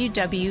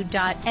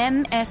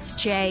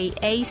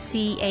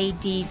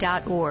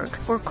www.msjacad.org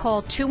or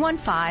call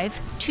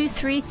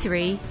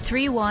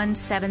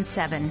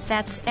 215-233-3177.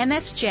 That's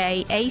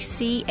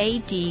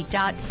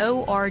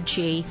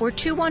msjacad.org or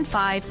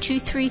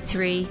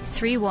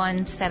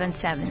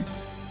 215-233-3177.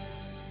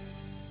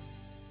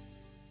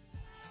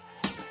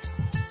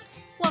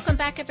 Welcome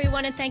back,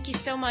 everyone, and thank you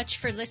so much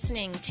for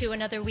listening to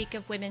another week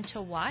of Women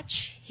to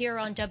Watch here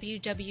on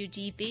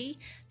WWDB,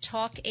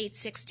 Talk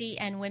 860,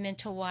 and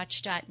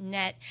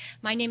WomenToWatch.net.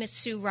 My name is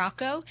Sue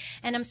Rocco,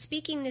 and I'm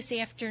speaking this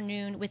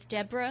afternoon with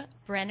Deborah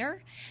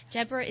Brenner.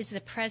 Deborah is the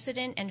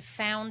president and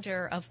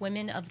founder of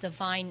Women of the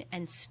Vine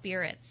and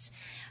Spirits.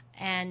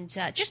 And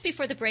just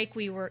before the break,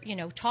 we were,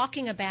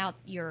 talking about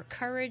your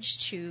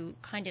courage to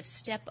kind of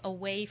step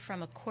away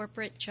from a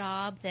corporate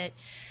job that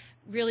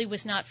really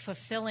was not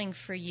fulfilling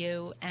for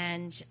you,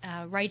 and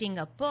writing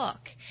a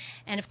book.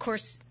 And, of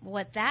course,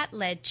 what that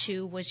led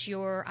to was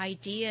your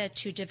idea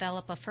to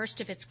develop a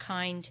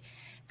first-of-its-kind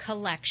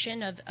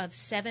collection of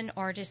 7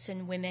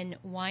 artisan women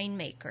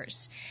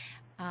winemakers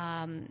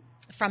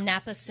from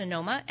Napa,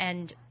 Sonoma,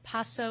 and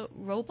Paso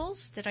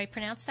Robles. Did I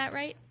pronounce that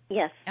right?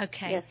 Yes.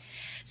 Okay. Yes.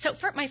 So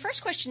my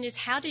first question is,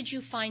 how did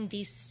you find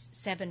these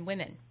 7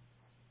 women?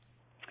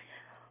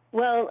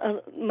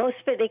 Well,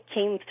 most of it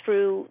came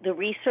through the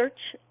research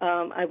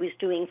I was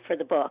doing for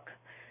the book.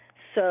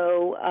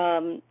 So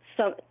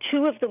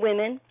 2 of the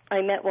women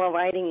I met while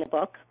writing the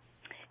book,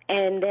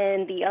 and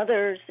then the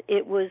others,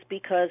 it was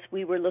because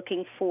we were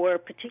looking for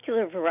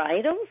particular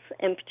varietals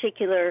and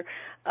particular,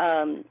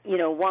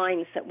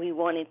 wines that we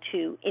wanted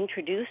to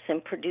introduce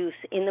and produce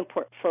in the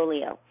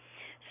portfolio.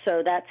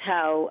 So that's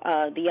how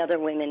the other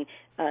women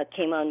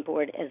came on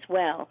board as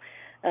well.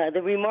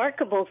 The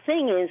remarkable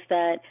thing is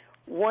that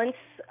once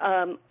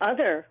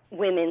other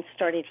women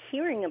started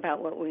hearing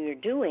about what we were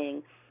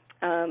doing,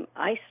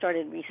 I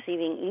started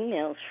receiving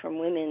emails from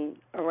women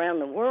around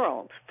the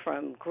world,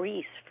 from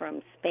Greece,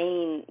 from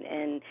Spain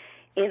and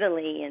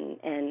Italy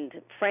and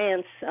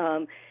France,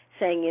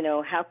 saying,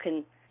 how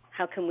can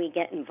we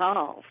get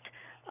involved?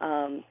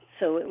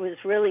 So it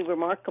was really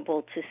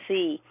remarkable to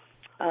see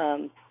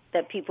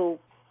that people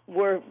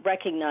were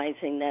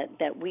recognizing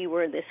that we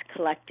were this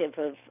collective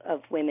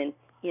of women,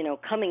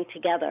 coming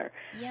together.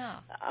 Yeah.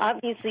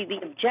 Obviously, the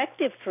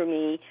objective for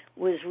me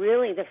was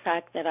really the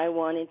fact that I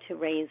wanted to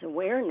raise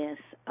awareness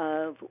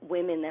of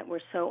women that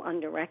were so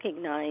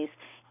under-recognized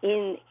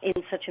in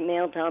such a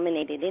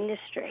male-dominated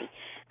industry.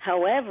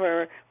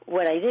 However,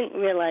 what I didn't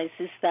realize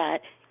is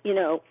that,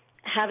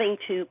 having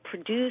to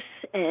produce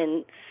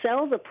and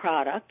sell the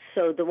product,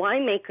 so the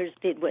winemakers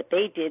did what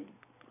they did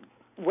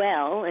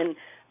well, and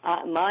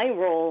my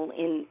role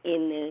in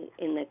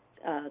the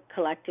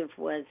collective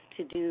was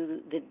to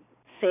do the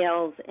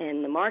sales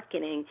and the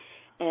marketing,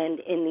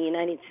 and in the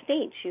United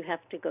States you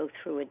have to go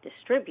through a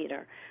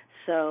distributor.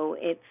 So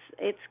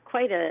it's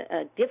quite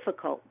a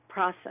difficult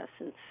process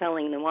in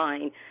selling the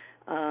wine,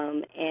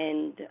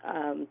 and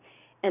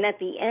at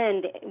the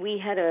end we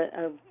had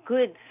a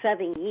good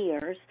 7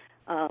 years,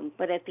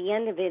 but at the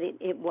end of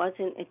it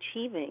wasn't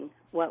achieving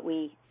what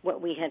we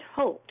had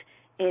hoped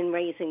in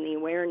raising the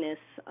awareness,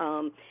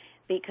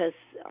 because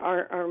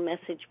our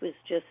message was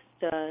just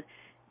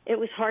it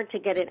was hard to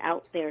get it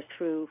out there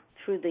through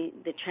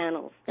the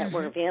channels that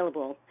were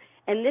available.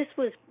 And this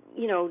was,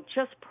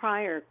 just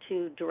prior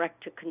to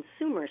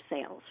direct-to-consumer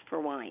sales for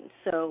wine.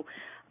 So,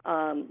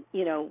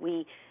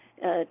 we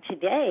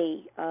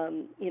today,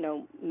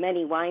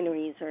 many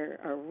wineries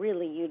are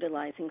really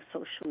utilizing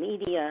social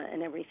media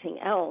and everything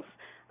else.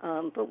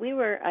 But we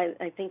were,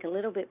 I think, a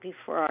little bit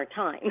before our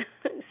time.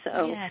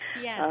 So, yes.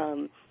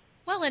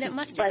 Well, and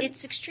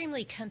it's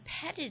extremely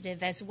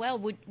competitive as well.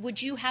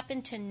 Would you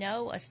happen to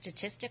know a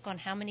statistic on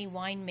how many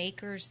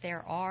winemakers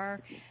there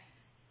are,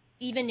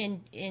 even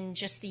in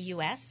just the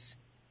U.S.?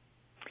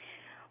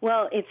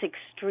 Well, it's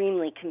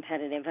extremely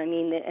competitive. I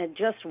mean,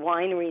 just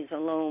wineries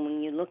alone,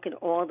 when you look at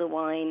all the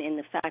wine and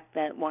the fact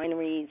that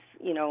wineries,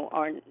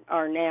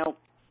 are now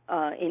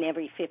in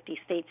every 50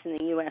 states in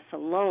the U.S.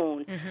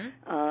 alone,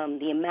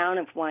 the amount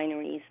of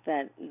wineries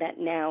that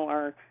now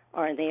are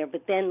there.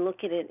 But then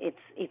look at it,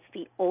 it's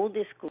the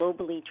oldest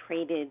globally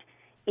traded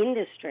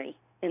industry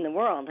in the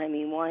world. I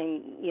mean,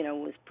 wine,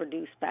 was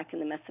produced back in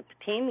the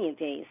Mesopotamia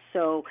days.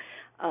 So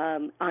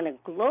on a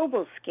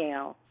global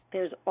scale,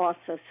 there's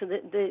also, so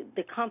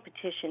the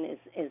competition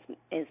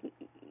is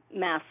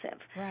massive.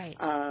 Right.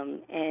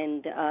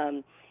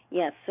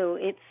 So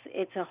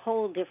it's a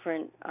whole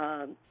different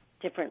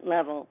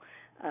level,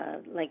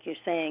 like you're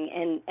saying.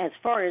 And as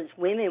far as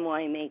women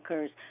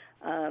winemakers,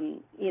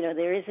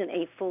 there isn't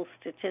a full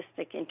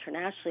statistic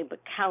internationally, but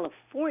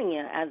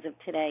California, as of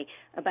today,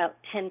 about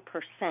 10%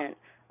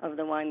 of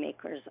the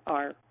winemakers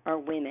are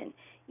women.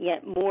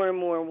 Yet more and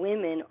more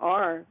women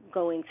are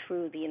going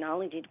through the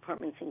enology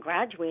departments and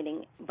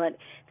graduating, but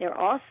they're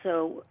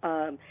also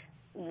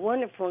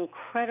wonderful,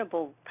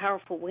 incredible,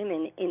 powerful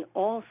women in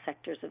all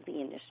sectors of the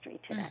industry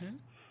today.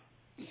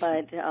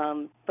 But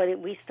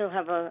we still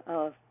have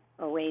a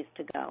ways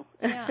to go.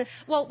 Yeah.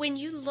 Well, when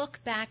you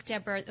look back,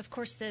 Deborah, of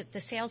course, the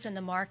sales and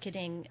the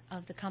marketing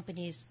of the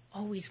company is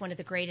always one of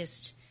the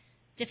greatest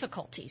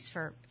difficulties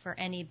for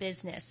any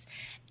business.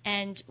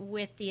 And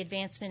with the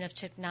advancement of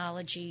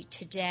technology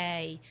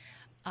today,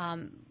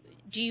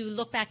 do you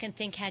look back and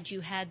think, had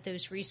you had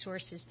those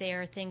resources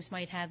there, things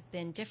might have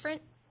been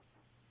different?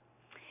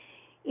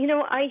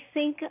 I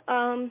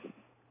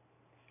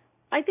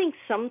think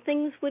some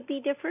things would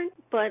be different,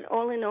 but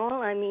all in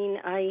all, I mean,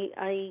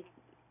 I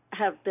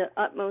have the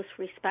utmost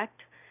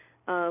respect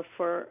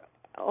for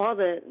all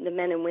the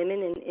men and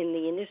women in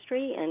the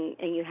industry,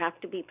 and you have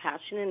to be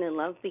passionate and in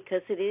love,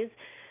 because it is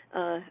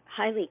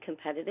highly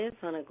competitive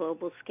on a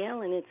global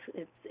scale, and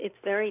it's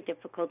very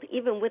difficult,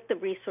 even with the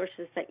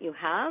resources that you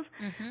have,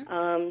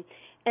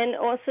 and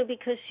also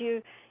because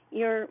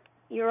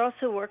you're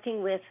also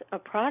working with a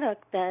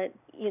product that,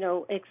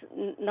 it's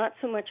not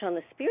so much on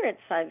the spirit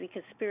side,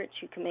 because spirits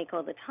you can make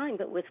all the time,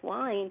 but with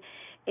wine,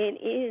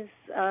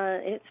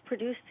 it's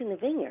produced in the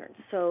vineyard,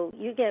 so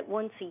you get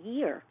once a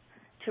year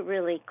to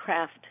really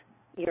craft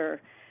your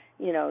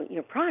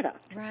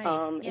product.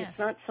 Right. Yes. It's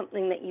not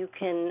something that you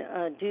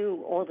can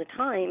do all the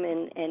time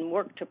and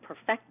work to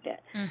perfect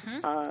it.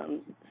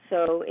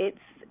 So it's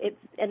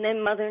and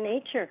then Mother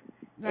Nature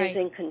is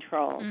in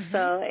control.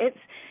 So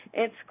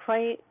it's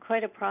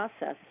quite a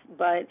process.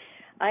 But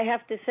I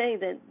have to say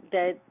that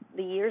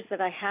the years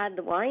that I had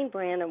the wine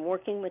brand and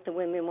working with the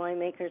women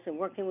winemakers and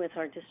working with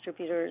our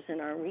distributors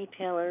and our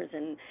retailers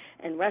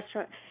and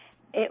restaurants,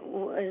 it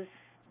was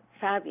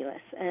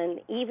fabulous. And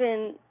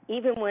even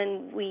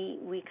when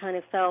we kind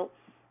of felt,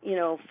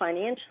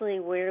 financially,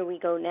 where do we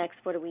go next?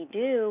 What do we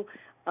do?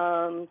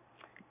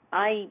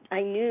 I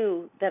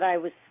knew that I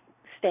was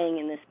staying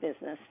in this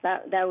business.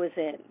 That was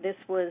it. This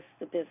was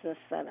the business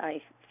that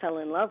I fell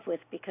in love with,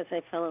 because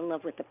I fell in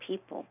love with the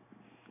people.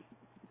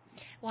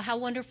 Well, how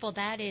wonderful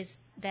that is,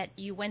 that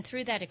you went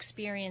through that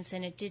experience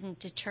and it didn't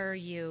deter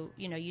you.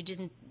 You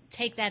didn't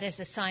take that as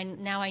a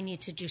sign, now I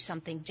need to do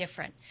something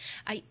different.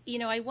 I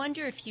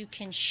wonder if you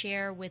can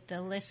share with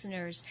the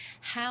listeners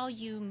how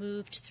you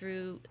moved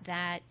through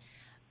that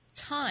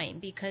time,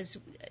 because,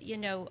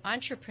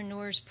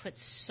 entrepreneurs put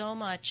so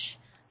much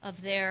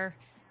of their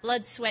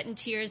blood, sweat, and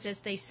tears, as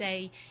they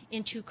say,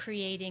 into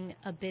creating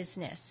a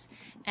business.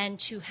 And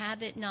to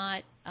have it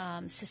not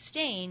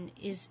sustain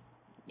is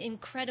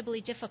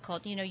incredibly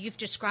difficult. You've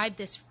described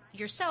this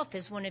yourself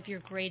as one of your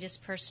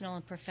greatest personal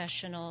and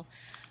professional,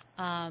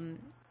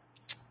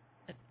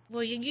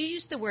 well, you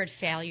use the word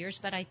failures,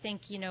 but I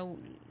think,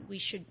 we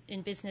should,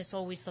 in business,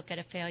 always look at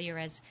a failure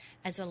as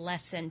a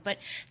lesson. But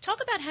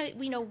talk about how,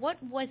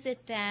 what was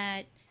it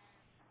that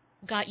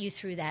got you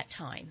through that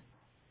time?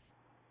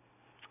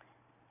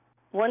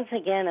 Once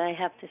again, I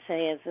have to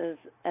say,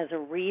 as a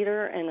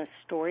reader and a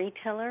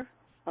storyteller,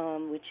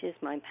 which is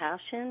my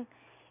passion,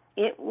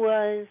 it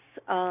was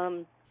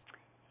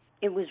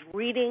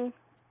reading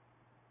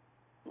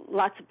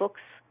lots of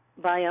books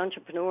by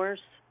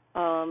entrepreneurs.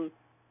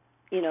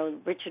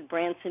 Richard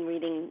Branson,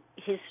 reading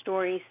his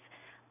stories,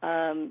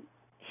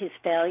 his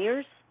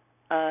failures,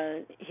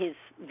 his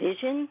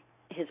vision,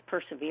 his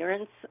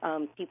perseverance,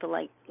 people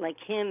like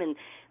him and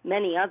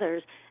many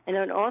others. And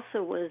it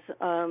also was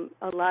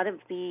a lot of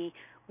the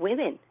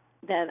women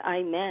that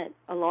I met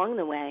along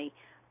the way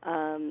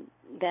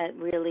that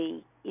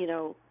really,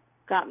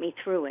 got me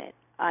through it.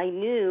 I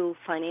knew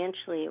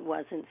financially it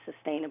wasn't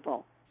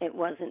sustainable. It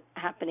wasn't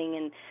happening.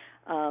 And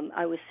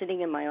I was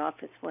sitting in my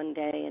office one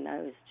day, and I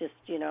was just,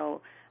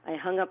 I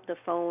hung up the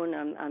phone.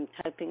 I'm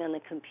typing on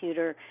the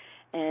computer,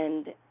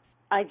 and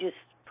I just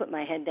put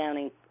my head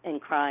down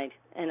and cried.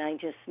 And I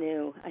just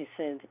knew. I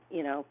said,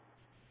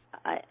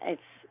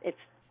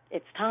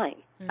 it's time.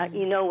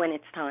 When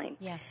it's time.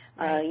 Yes.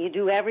 Right. You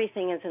do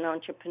everything as an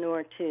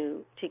entrepreneur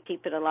to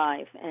keep it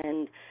alive,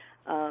 and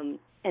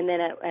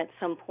then at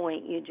some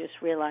point you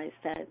just realize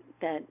that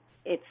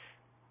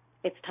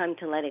it's time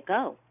to let it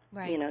go.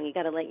 Right. You know, you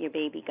got to let your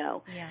baby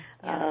go. Yeah.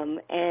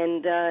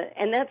 And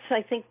that's,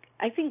 I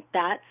think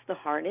that's the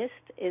hardest,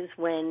 is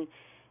when,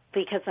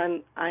 because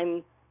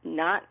I'm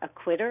not a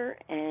quitter,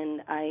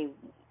 and I,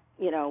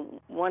 you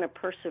know, want to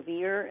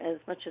persevere as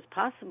much as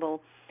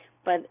possible,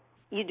 but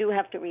you do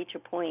have to reach a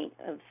point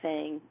of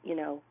saying, you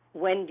know,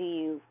 when do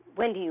you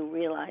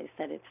realize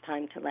that it's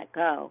time to let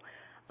go?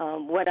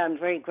 What I'm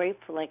very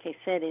grateful, like I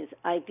said, is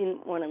I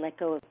didn't want to let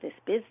go of this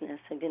business.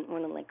 I didn't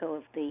want to let go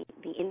of the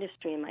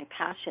industry and my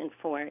passion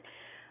for it.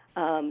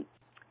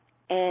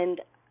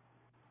 And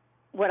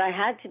what I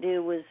had to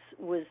do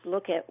was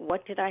look at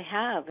what did I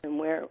have and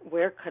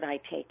where could I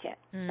take it.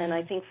 And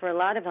I think for a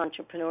lot of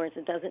entrepreneurs,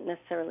 it doesn't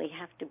necessarily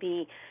have to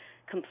be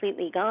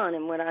completely gone.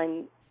 And what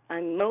I'm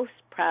most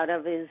proud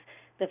of is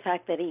the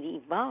fact that it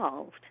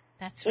evolved.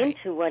 That's right.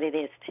 Into what it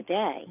is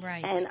today.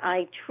 Right. And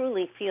I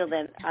truly feel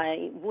that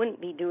I wouldn't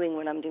be doing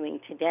what I'm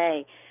doing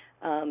today.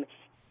 And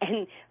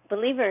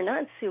believe it or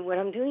not, Sue, what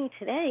I'm doing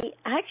today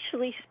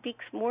actually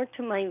speaks more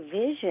to my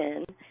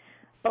vision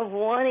of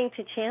wanting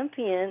to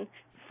champion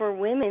for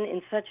women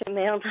in such a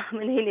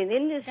male-dominated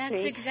industry.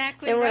 That's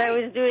exactly than right. what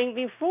I was doing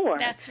before.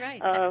 That's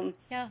right.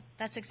 Yeah,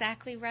 that's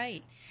exactly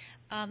right.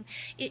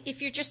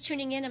 If you're just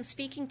tuning in, I'm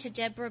speaking to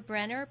Deborah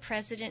Brenner,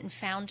 president and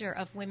founder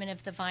of Women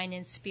of the Vine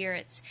and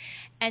Spirits.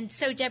 And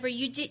so, Deborah,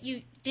 you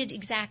did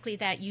exactly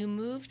that. You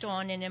moved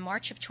on, and in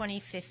March of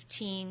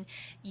 2015,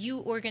 you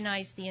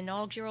organized the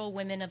inaugural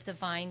Women of the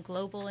Vine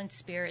Global and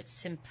Spirits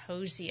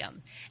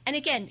Symposium. And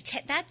again,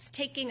 that's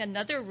taking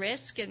another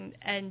risk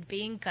and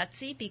being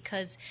gutsy,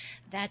 because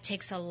that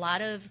takes a lot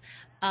of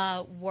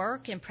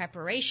work and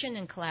preparation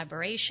and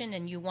collaboration,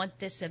 and you want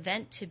this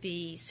event to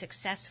be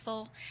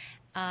successful.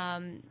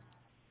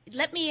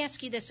 Let me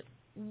ask you this.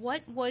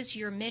 What was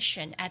your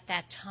mission at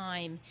that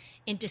time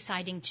in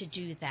deciding to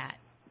do that?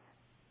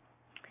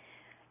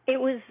 It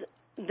was,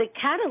 the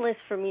catalyst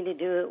for me to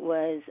do it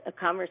was a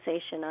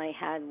conversation I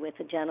had with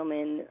a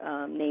gentleman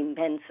named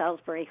Ben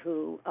Salisbury,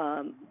 who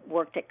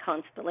worked at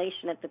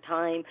Constellation at the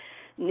time,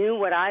 knew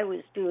what I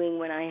was doing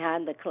when I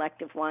had the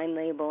Collective Wine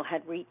label,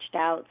 had reached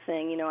out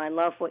saying, you know, I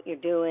love what you're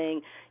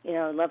doing, you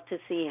know, I'd love to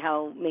see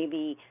how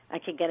maybe I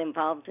could get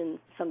involved in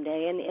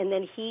someday. And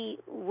then he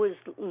was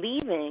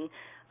leaving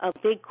a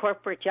big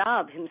corporate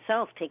job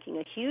himself, taking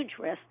a huge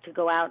risk to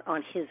go out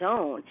on his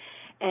own.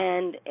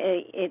 And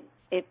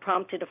it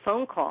prompted a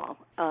phone call.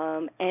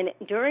 And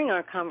during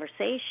our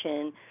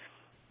conversation,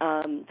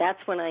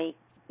 that's when I,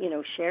 you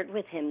know, shared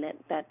with him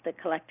that the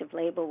Collective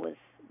label was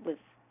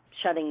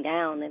shutting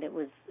down, that it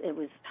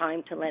was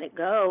time to let it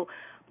go.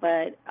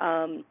 But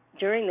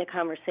during the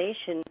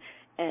conversation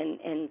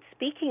and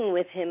speaking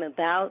with him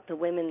about the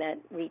women that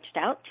reached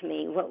out to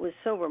me, what was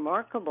so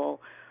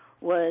remarkable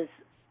was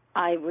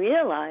I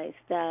realized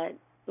that,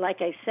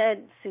 like I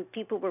said, Sue,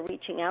 people were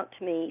reaching out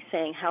to me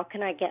saying, how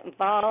can I get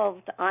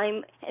involved?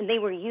 And they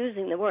were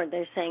using the word.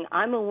 They're saying,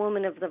 I'm a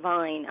woman of the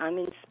vine. I'm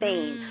in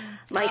Spain.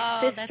 My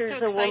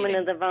sister's a woman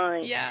of the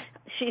vine. Yeah.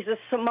 She's a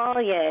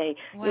sommelier.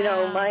 Wow. You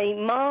know, my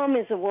mom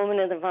is a woman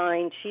of the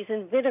vine. She's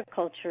in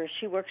viticulture.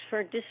 She works for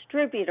a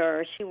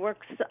distributor. She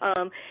works,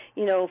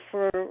 you know,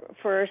 for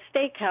a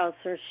steakhouse,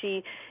 or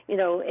she, you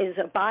know, is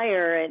a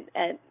buyer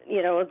at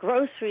you know, a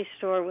grocery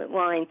store with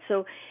wine.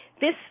 So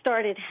this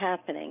started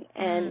happening,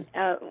 and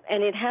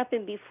it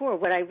happened before.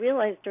 What I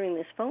realized during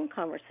this phone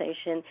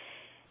conversation,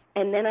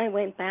 and then I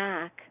went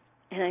back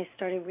and I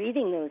started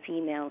reading those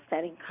emails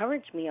that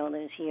encouraged me all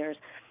those years,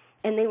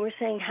 and they were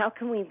saying, how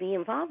can we be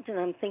involved? And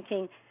I'm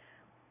thinking,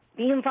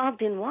 be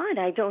involved in what?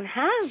 I don't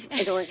have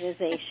an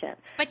organization.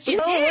 But you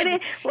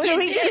did. What are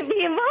we going to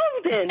be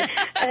involved in?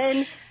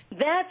 And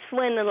that's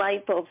when the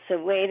light bulb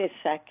said, wait a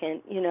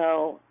second, you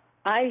know,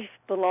 I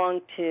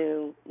belong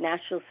to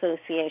National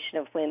Association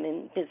of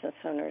Women Business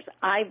Owners.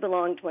 I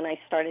belonged, when I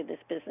started this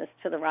business,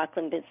 to the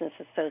Rockland Business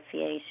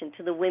Association,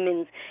 to the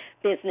Women's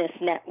Business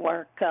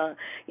Network,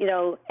 you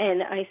know,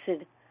 and I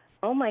said,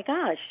 oh my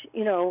gosh,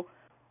 you know,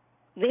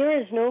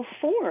 there is no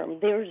forum,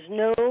 there's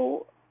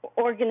no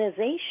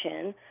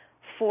organization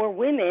for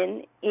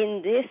women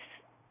in this,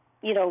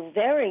 you know,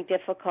 very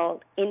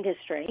difficult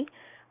industry,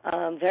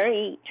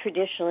 very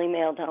traditionally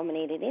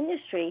male-dominated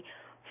industry,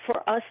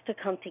 for us to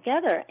come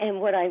together. And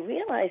what I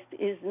realized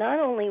is not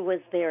only was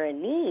there a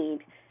need,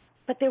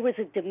 but there was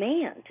a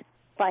demand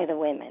by the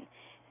women,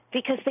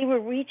 because they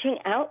were reaching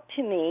out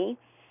to me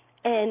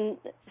and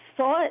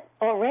thought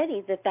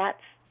already that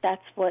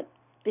that's what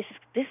this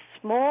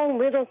small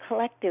little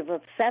collective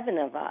of 7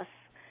 of us,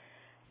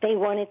 they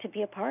wanted to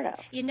be a part of.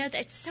 You know,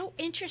 that's so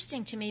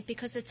interesting to me,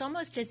 because it's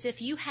almost as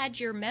if you had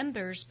your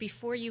members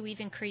before you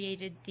even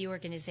created the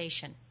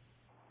organization.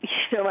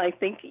 You know, I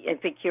think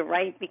you're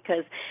right,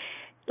 because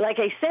like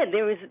I said,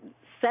 there was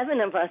 7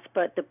 of us,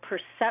 but the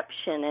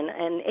perception,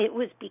 and it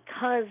was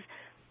because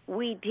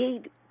we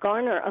did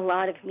garner a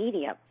lot of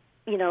media.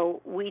 You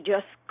know, we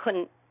just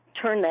couldn't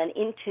turn that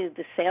into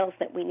the sales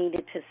that we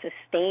needed to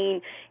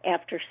sustain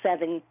after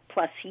 7+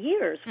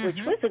 years, which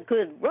was a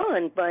good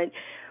run,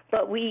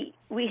 but we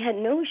had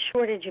no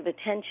shortage of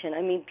attention.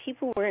 I mean,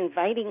 people were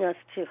inviting us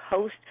to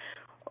host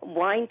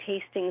wine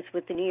tastings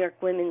with the New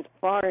York Women's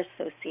Bar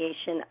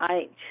Association.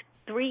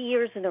 3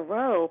 years in a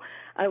row,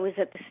 I was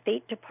at the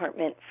State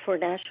Department for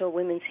National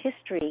Women's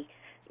History,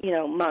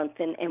 Month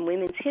and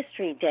Women's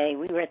History Day.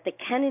 We were at the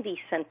Kennedy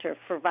Center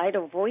for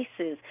Vital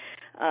Voices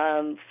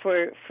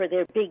for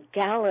their big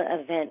gala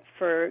event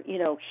for,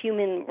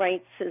 human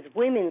rights as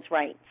women's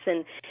rights.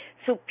 And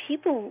so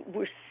people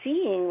were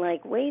seeing,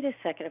 like, wait a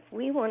second, if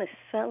we want to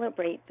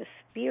celebrate the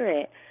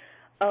spirit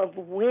of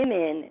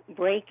women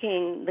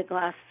breaking the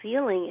glass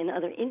ceiling in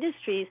other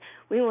industries,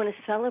 we want to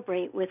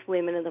celebrate with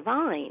Women of the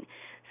Vine.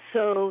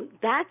 So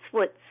that's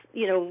what's,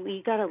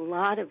 we got a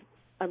lot of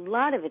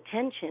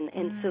attention.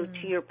 And so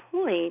to your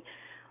point,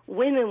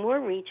 women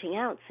were reaching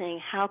out saying,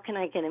 how can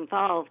I get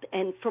involved?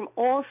 And from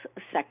all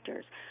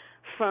sectors,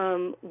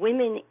 from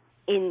women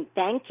in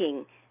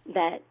banking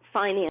that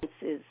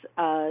finances,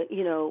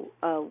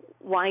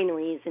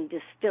 wineries and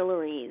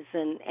distilleries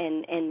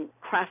and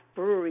craft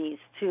breweries,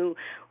 to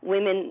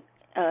women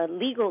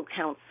legal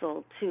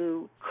counsel,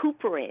 to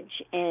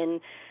cooperage and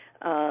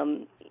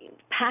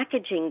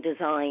packaging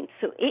design.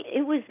 So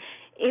it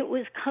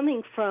was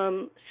coming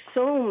from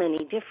so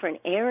many different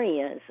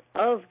areas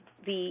of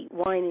the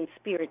wine and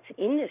spirits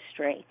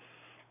industry,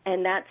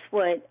 and that's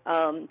what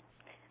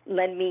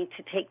led me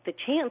to take the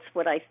chance,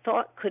 what I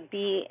thought could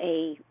be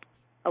a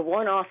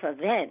one-off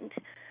event.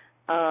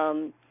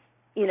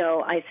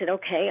 I said,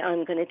 okay,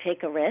 I'm going to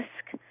take a risk.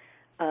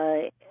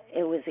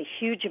 It was a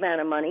huge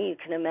amount of money. You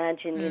can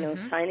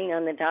imagine, signing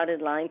on the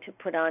dotted line to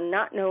put on,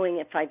 not knowing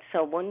if I'd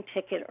sell one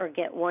ticket or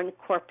get one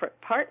corporate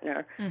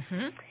partner.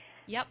 Mm-hmm.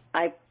 Yep.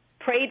 I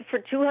prayed for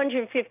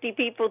 250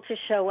 people to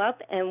show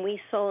up, and we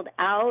sold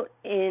out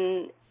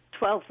in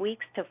 12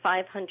 weeks to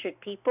 500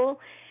 people.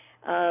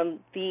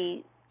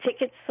 The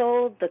tickets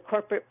sold, the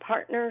corporate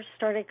partners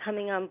started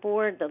coming on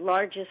board. The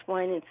largest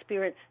wine and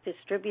spirits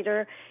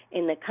distributor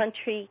in the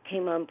country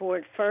came on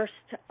board first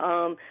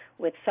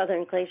with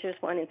Southern Glazers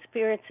Wine and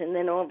Spirits, and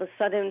then all of a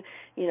sudden,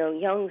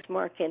 Young's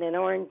Market and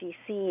RNDC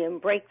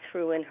and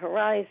Breakthrough and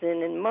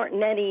Horizon and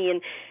Martinetti,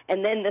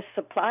 and then the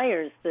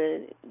suppliers,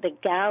 the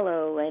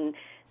Gallo and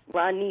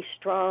Rodney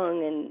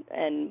Strong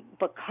and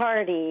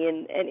Bacardi,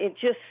 and it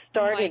just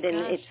started, and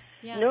it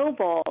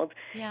snowballed.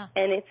 Yeah.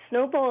 And it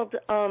snowballed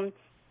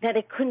that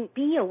it couldn't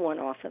be a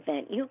one-off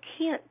event. You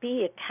can't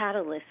be a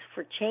catalyst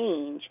for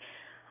change.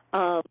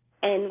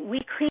 And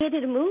we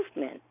created a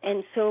movement,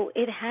 and so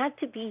it had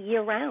to be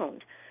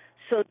year-round.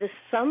 So the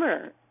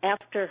summer,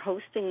 after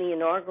hosting the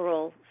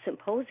inaugural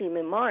symposium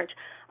in March,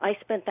 I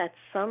spent that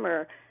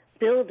summer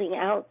building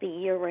out the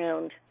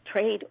year-round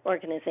trade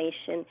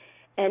organization.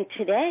 And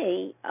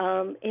today,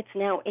 it's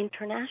now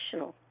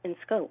international in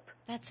scope.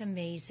 That's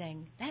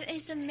amazing. That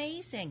is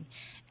amazing.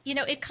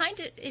 It kind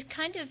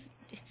of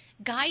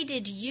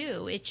guided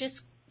you. It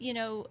just,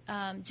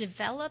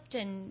 developed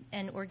and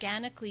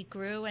organically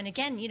grew. And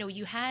again,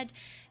 you had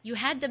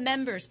the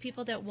members,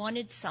 people that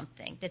wanted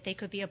something that they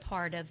could be a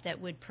part of, that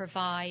would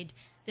provide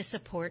the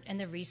support and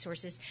the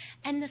resources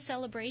and the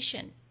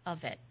celebration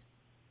of it.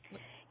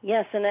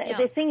 Yes, and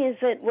the thing is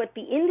that what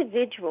the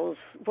individuals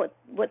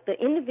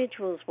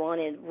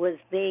wanted was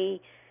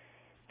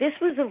this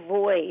was a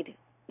void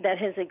that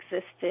has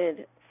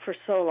existed for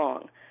so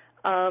long.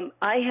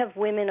 I have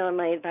women on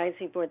my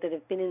advisory board that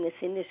have been in this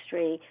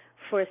industry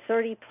for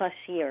 30-plus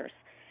years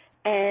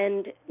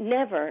and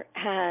never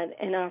had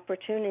an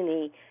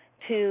opportunity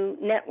to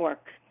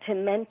network, to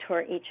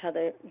mentor each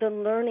other, the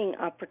learning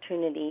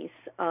opportunities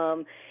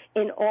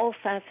in all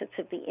facets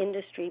of the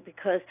industry,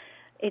 because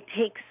it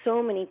takes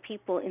so many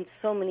people in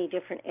so many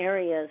different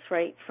areas,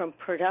 right, from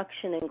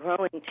production and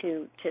growing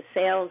to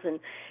sales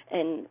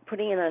and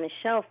putting it on a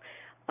shelf.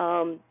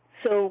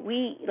 So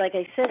we, like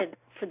I said,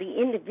 for the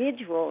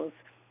individuals,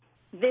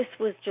 this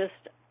was just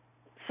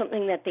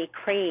something that they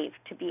craved,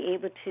 to be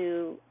able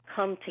to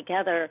come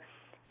together,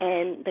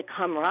 and the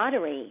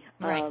camaraderie.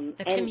 Right,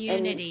 the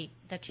community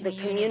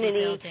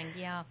building,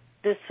 yeah.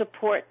 The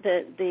support,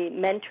 the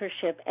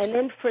mentorship. And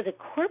then for the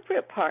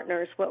corporate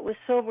partners, what was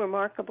so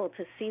remarkable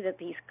to see that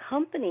these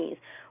companies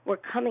were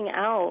coming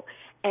out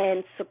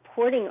and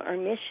supporting our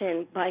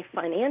mission by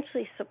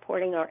financially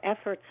supporting our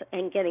efforts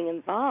and getting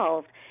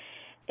involved,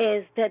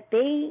 is that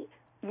they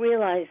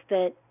realized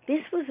that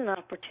this was an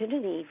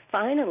opportunity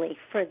finally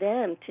for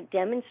them to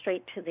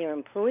demonstrate to their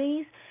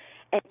employees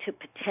and to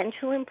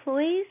potential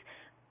employees,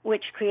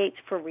 which creates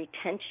for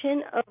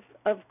retention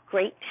of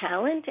great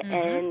talent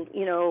and,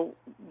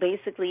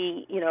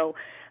 basically,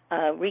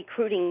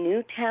 recruiting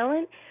new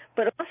talent,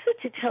 but also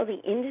to tell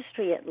the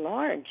industry at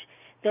large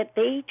that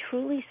they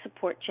truly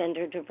support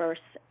gender diverse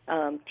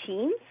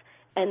teams,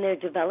 and they're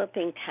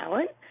developing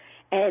talent,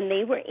 and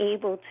they were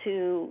able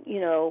to,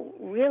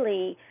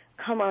 really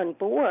come on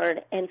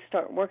board and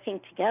start working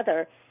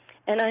together.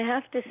 And I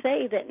have to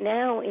say that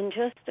now, in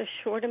just a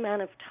short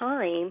amount of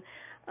time,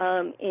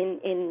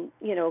 in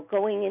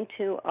going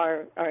into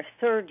our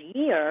third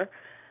year,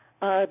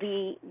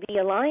 the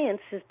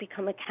Alliance has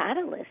become a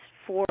catalyst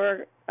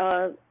for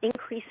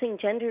increasing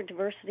gender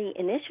diversity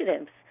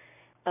initiatives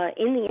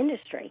in the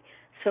industry.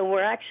 So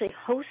we're actually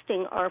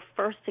hosting our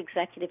first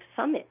executive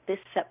summit this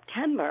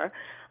September,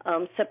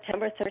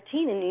 September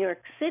 13 in New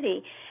York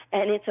City,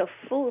 and it's a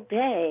full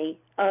day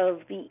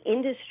of the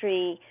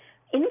industry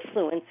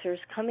influencers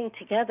coming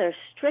together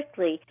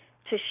strictly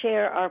to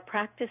share our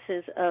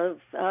practices of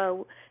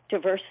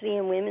diversity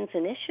and women's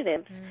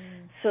initiatives,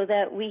 so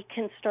that we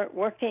can start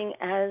working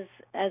as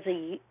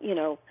a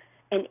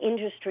an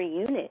industry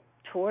unit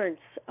towards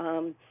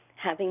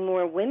having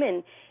more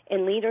women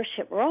in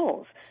leadership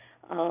roles.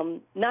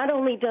 Not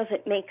only does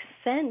it make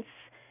sense,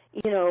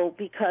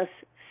 because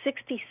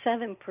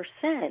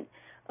 67%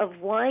 of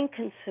wine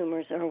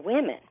consumers are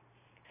women.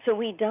 So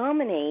we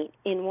dominate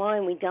in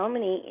wine, we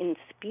dominate in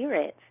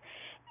spirits,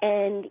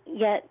 and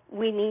yet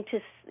we need to,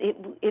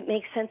 it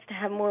makes sense to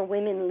have more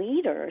women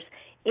leaders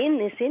in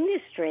this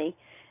industry,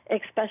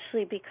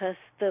 especially because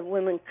the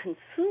women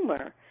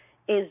consumer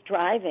is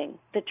driving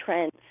the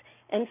trends.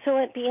 And so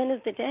at the end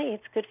of the day,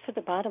 it's good for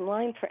the bottom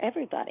line for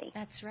everybody.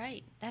 That's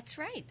right. That's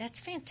right. That's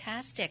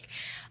fantastic.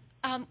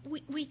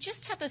 We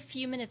just have a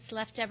few minutes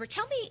left, Deborah.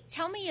 Tell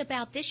me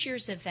about this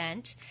year's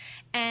event,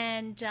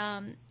 and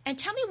tell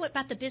me what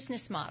about the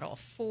business model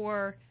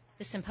for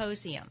the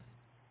symposium.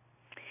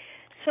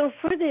 So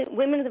for the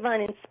Women of the Vine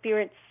and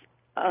Spirits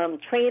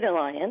Trade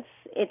Alliance,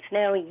 it's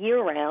now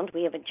year-round.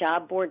 We have a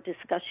job board,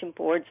 discussion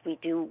boards. We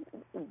do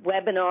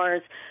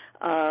webinars.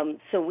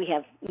 So we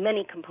have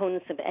many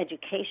components of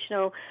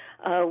educational.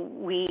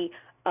 We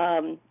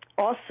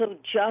also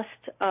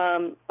just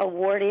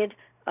awarded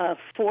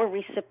 4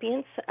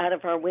 recipients out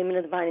of our Women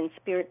of the Vine and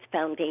Spirits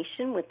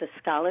Foundation with the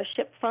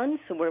scholarship fund.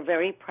 So we're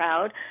very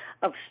proud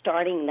of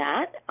starting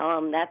that.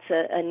 That's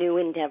a new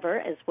endeavor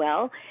as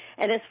well.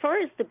 And as far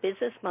as the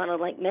business model,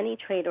 like many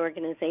trade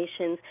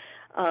organizations,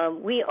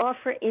 we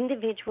offer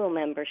individual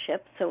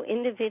membership. So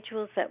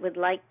individuals that would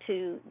like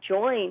to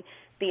join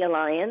the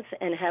Alliance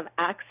and have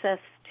access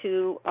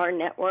to our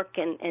network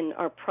and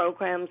our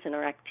programs and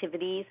our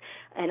activities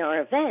and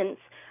our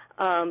events,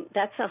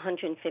 that's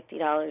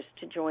 $150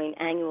 to join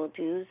annual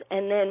dues.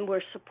 And then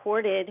we're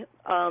supported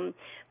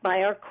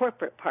by our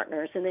corporate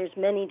partners, and there's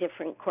many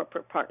different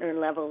corporate partner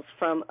levels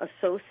from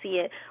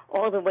associate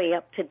all the way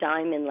up to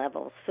diamond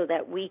levels, so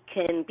that we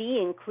can be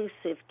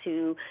inclusive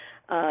to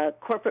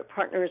corporate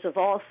partners of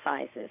all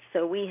sizes.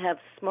 So we have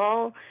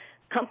small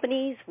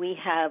companies, we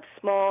have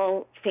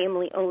small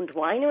family-owned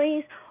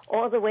wineries,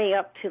 all the way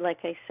up to, like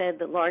I said,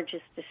 the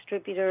largest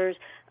distributors,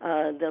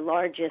 the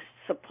largest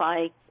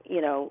supply,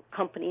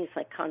 companies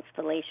like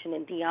Constellation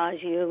and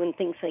Diageo and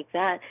things like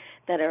that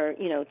are,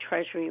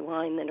 treasury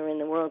wine that are in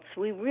the world.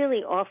 So we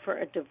really offer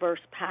a diverse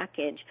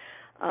package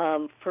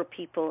for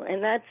people,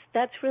 and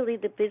that's really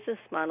the business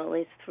model,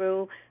 is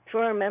through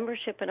our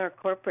membership and our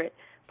corporate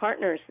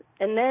partners.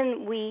 And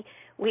then we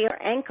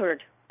are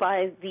anchored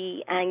by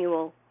the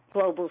annual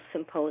Global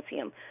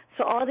Symposium.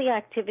 So all the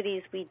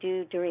activities we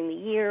do during the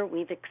year,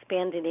 we've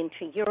expanded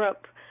into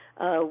Europe.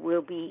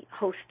 We'll be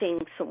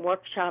hosting some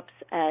workshops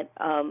at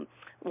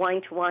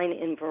Wine to Wine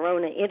in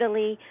Verona,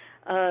 Italy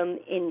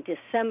in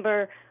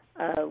December.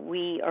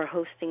 We are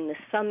hosting the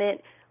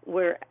summit.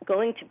 We're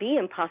going to be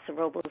in Paso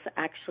Robles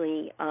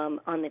actually on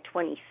the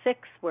 26th.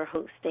 We're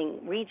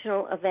hosting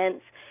regional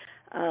events.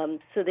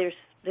 So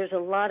there's a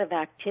lot of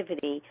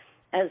activity,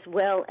 as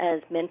well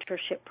as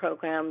mentorship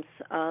programs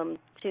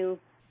to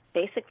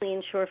basically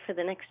ensure for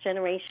the next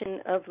generation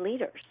of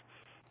leaders.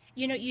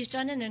 You've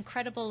done an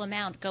incredible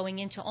amount going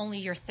into only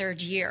your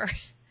 3rd year.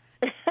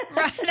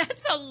 Right,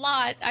 that's a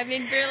lot. I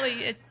mean,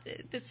 really,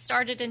 this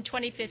started in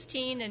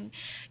 2015, and,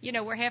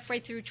 we're halfway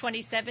through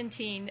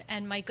 2017,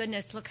 and my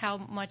goodness, look how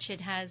much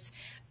it has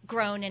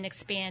grown and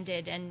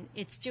expanded, and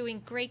it's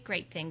doing great,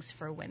 great things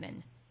for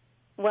women.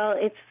 Well,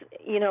 it's,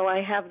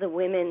 I have the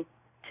women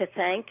to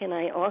thank, and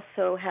I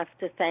also have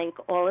to thank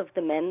all of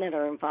the men that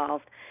are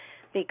involved,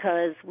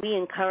 because we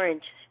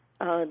encourage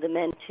the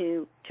men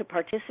to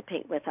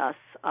participate with us.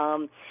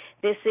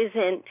 This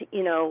isn't,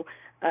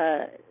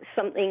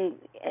 something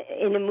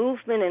in a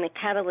movement and a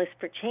catalyst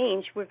for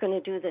change. We're going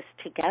to do this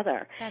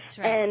together. That's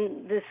right.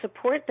 And the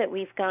support that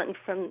we've gotten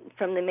from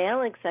the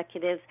male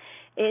executives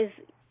is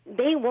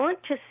they want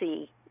to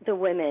see the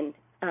women,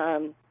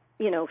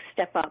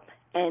 step up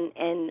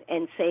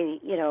and say,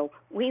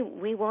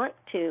 we want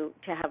to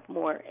have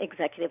more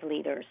executive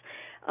leaders.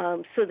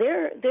 So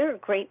they're a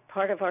great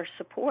part of our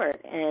support,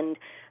 and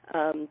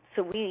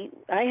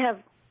I have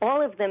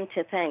all of them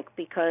to thank,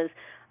 because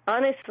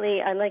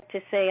honestly, I like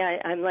to say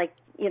I'm like,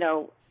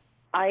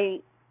 I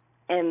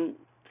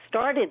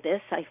started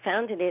this, I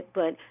founded it,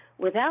 but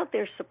without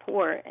their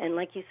support, and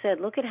like you said,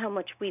 look at how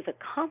much we've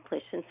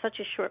accomplished in such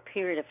a short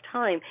period of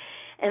time.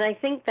 And I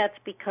think that's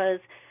because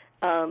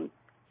a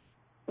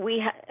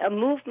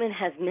movement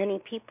has many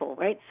people,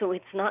 right? So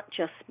it's not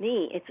just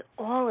me. It's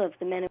all of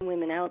the men and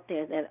women out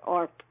there that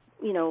are,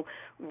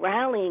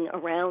 rallying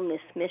around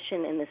this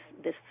mission and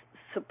this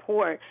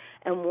support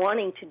and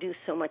wanting to do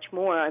so much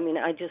more. I mean,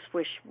 I just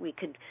wish we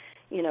could,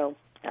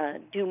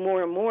 do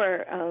more and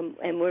more,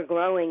 and we're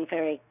growing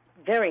very,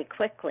 very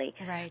quickly.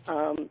 Right.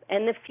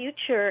 And the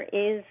future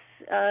is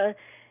to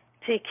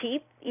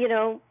keep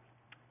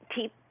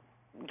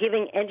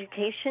giving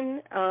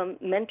education,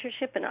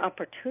 mentorship, and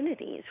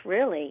opportunities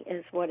really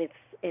is what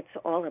it's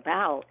all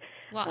about.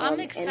 Well,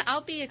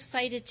 I'll be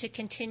excited to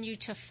continue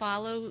to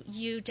follow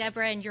you,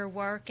 Deborah, and your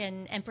work,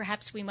 and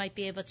perhaps we might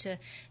be able to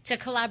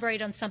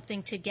collaborate on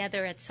something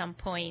together at some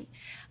point.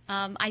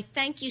 I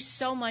thank you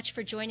so much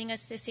for joining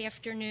us this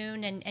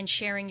afternoon and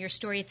sharing your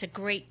story. It's a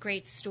great,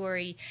 great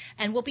story,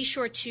 and we'll be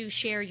sure to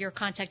share your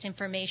contact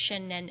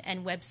information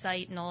and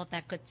website and all of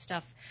that good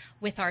stuff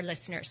with our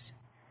listeners.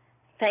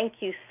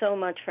 Thank you so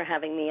much for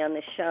having me on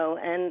the show,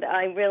 and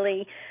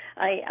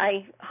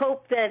I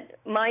hope that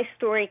my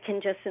story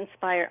can just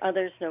inspire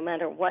others no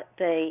matter what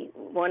they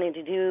wanted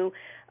to do.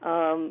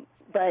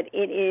 But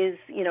it is,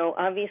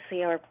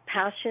 obviously our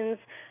passions,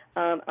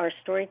 our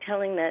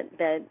storytelling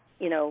that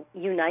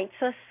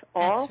unites us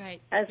all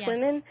as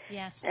women.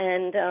 Yes.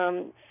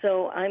 And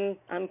so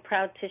I'm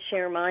proud to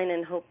share mine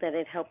and hope that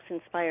it helps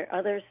inspire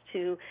others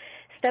to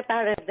step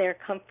out of their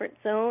comfort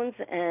zones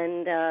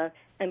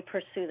and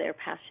pursue their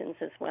passions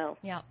as well.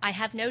 Yeah, I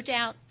have no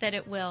doubt that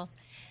it will.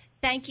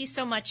 Thank you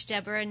so much,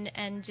 Deborah,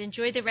 and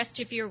enjoy the rest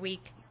of your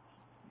week.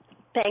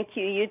 Thank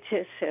you. You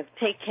too, Sue.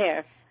 Take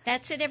care.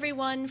 That's it,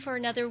 everyone, for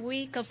another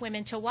week of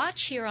Women to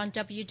Watch here on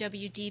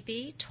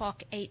WWDB,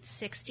 Talk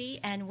 860,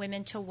 and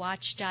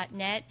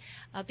WomenToWatch.net.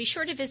 Be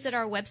sure to visit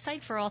our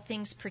website for all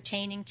things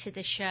pertaining to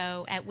the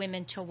show at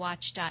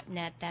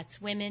WomenToWatch.net.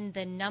 That's women,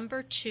 the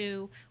number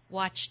 2,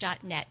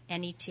 watch.net,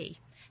 N-E-T.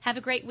 Have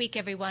a great week,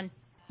 everyone.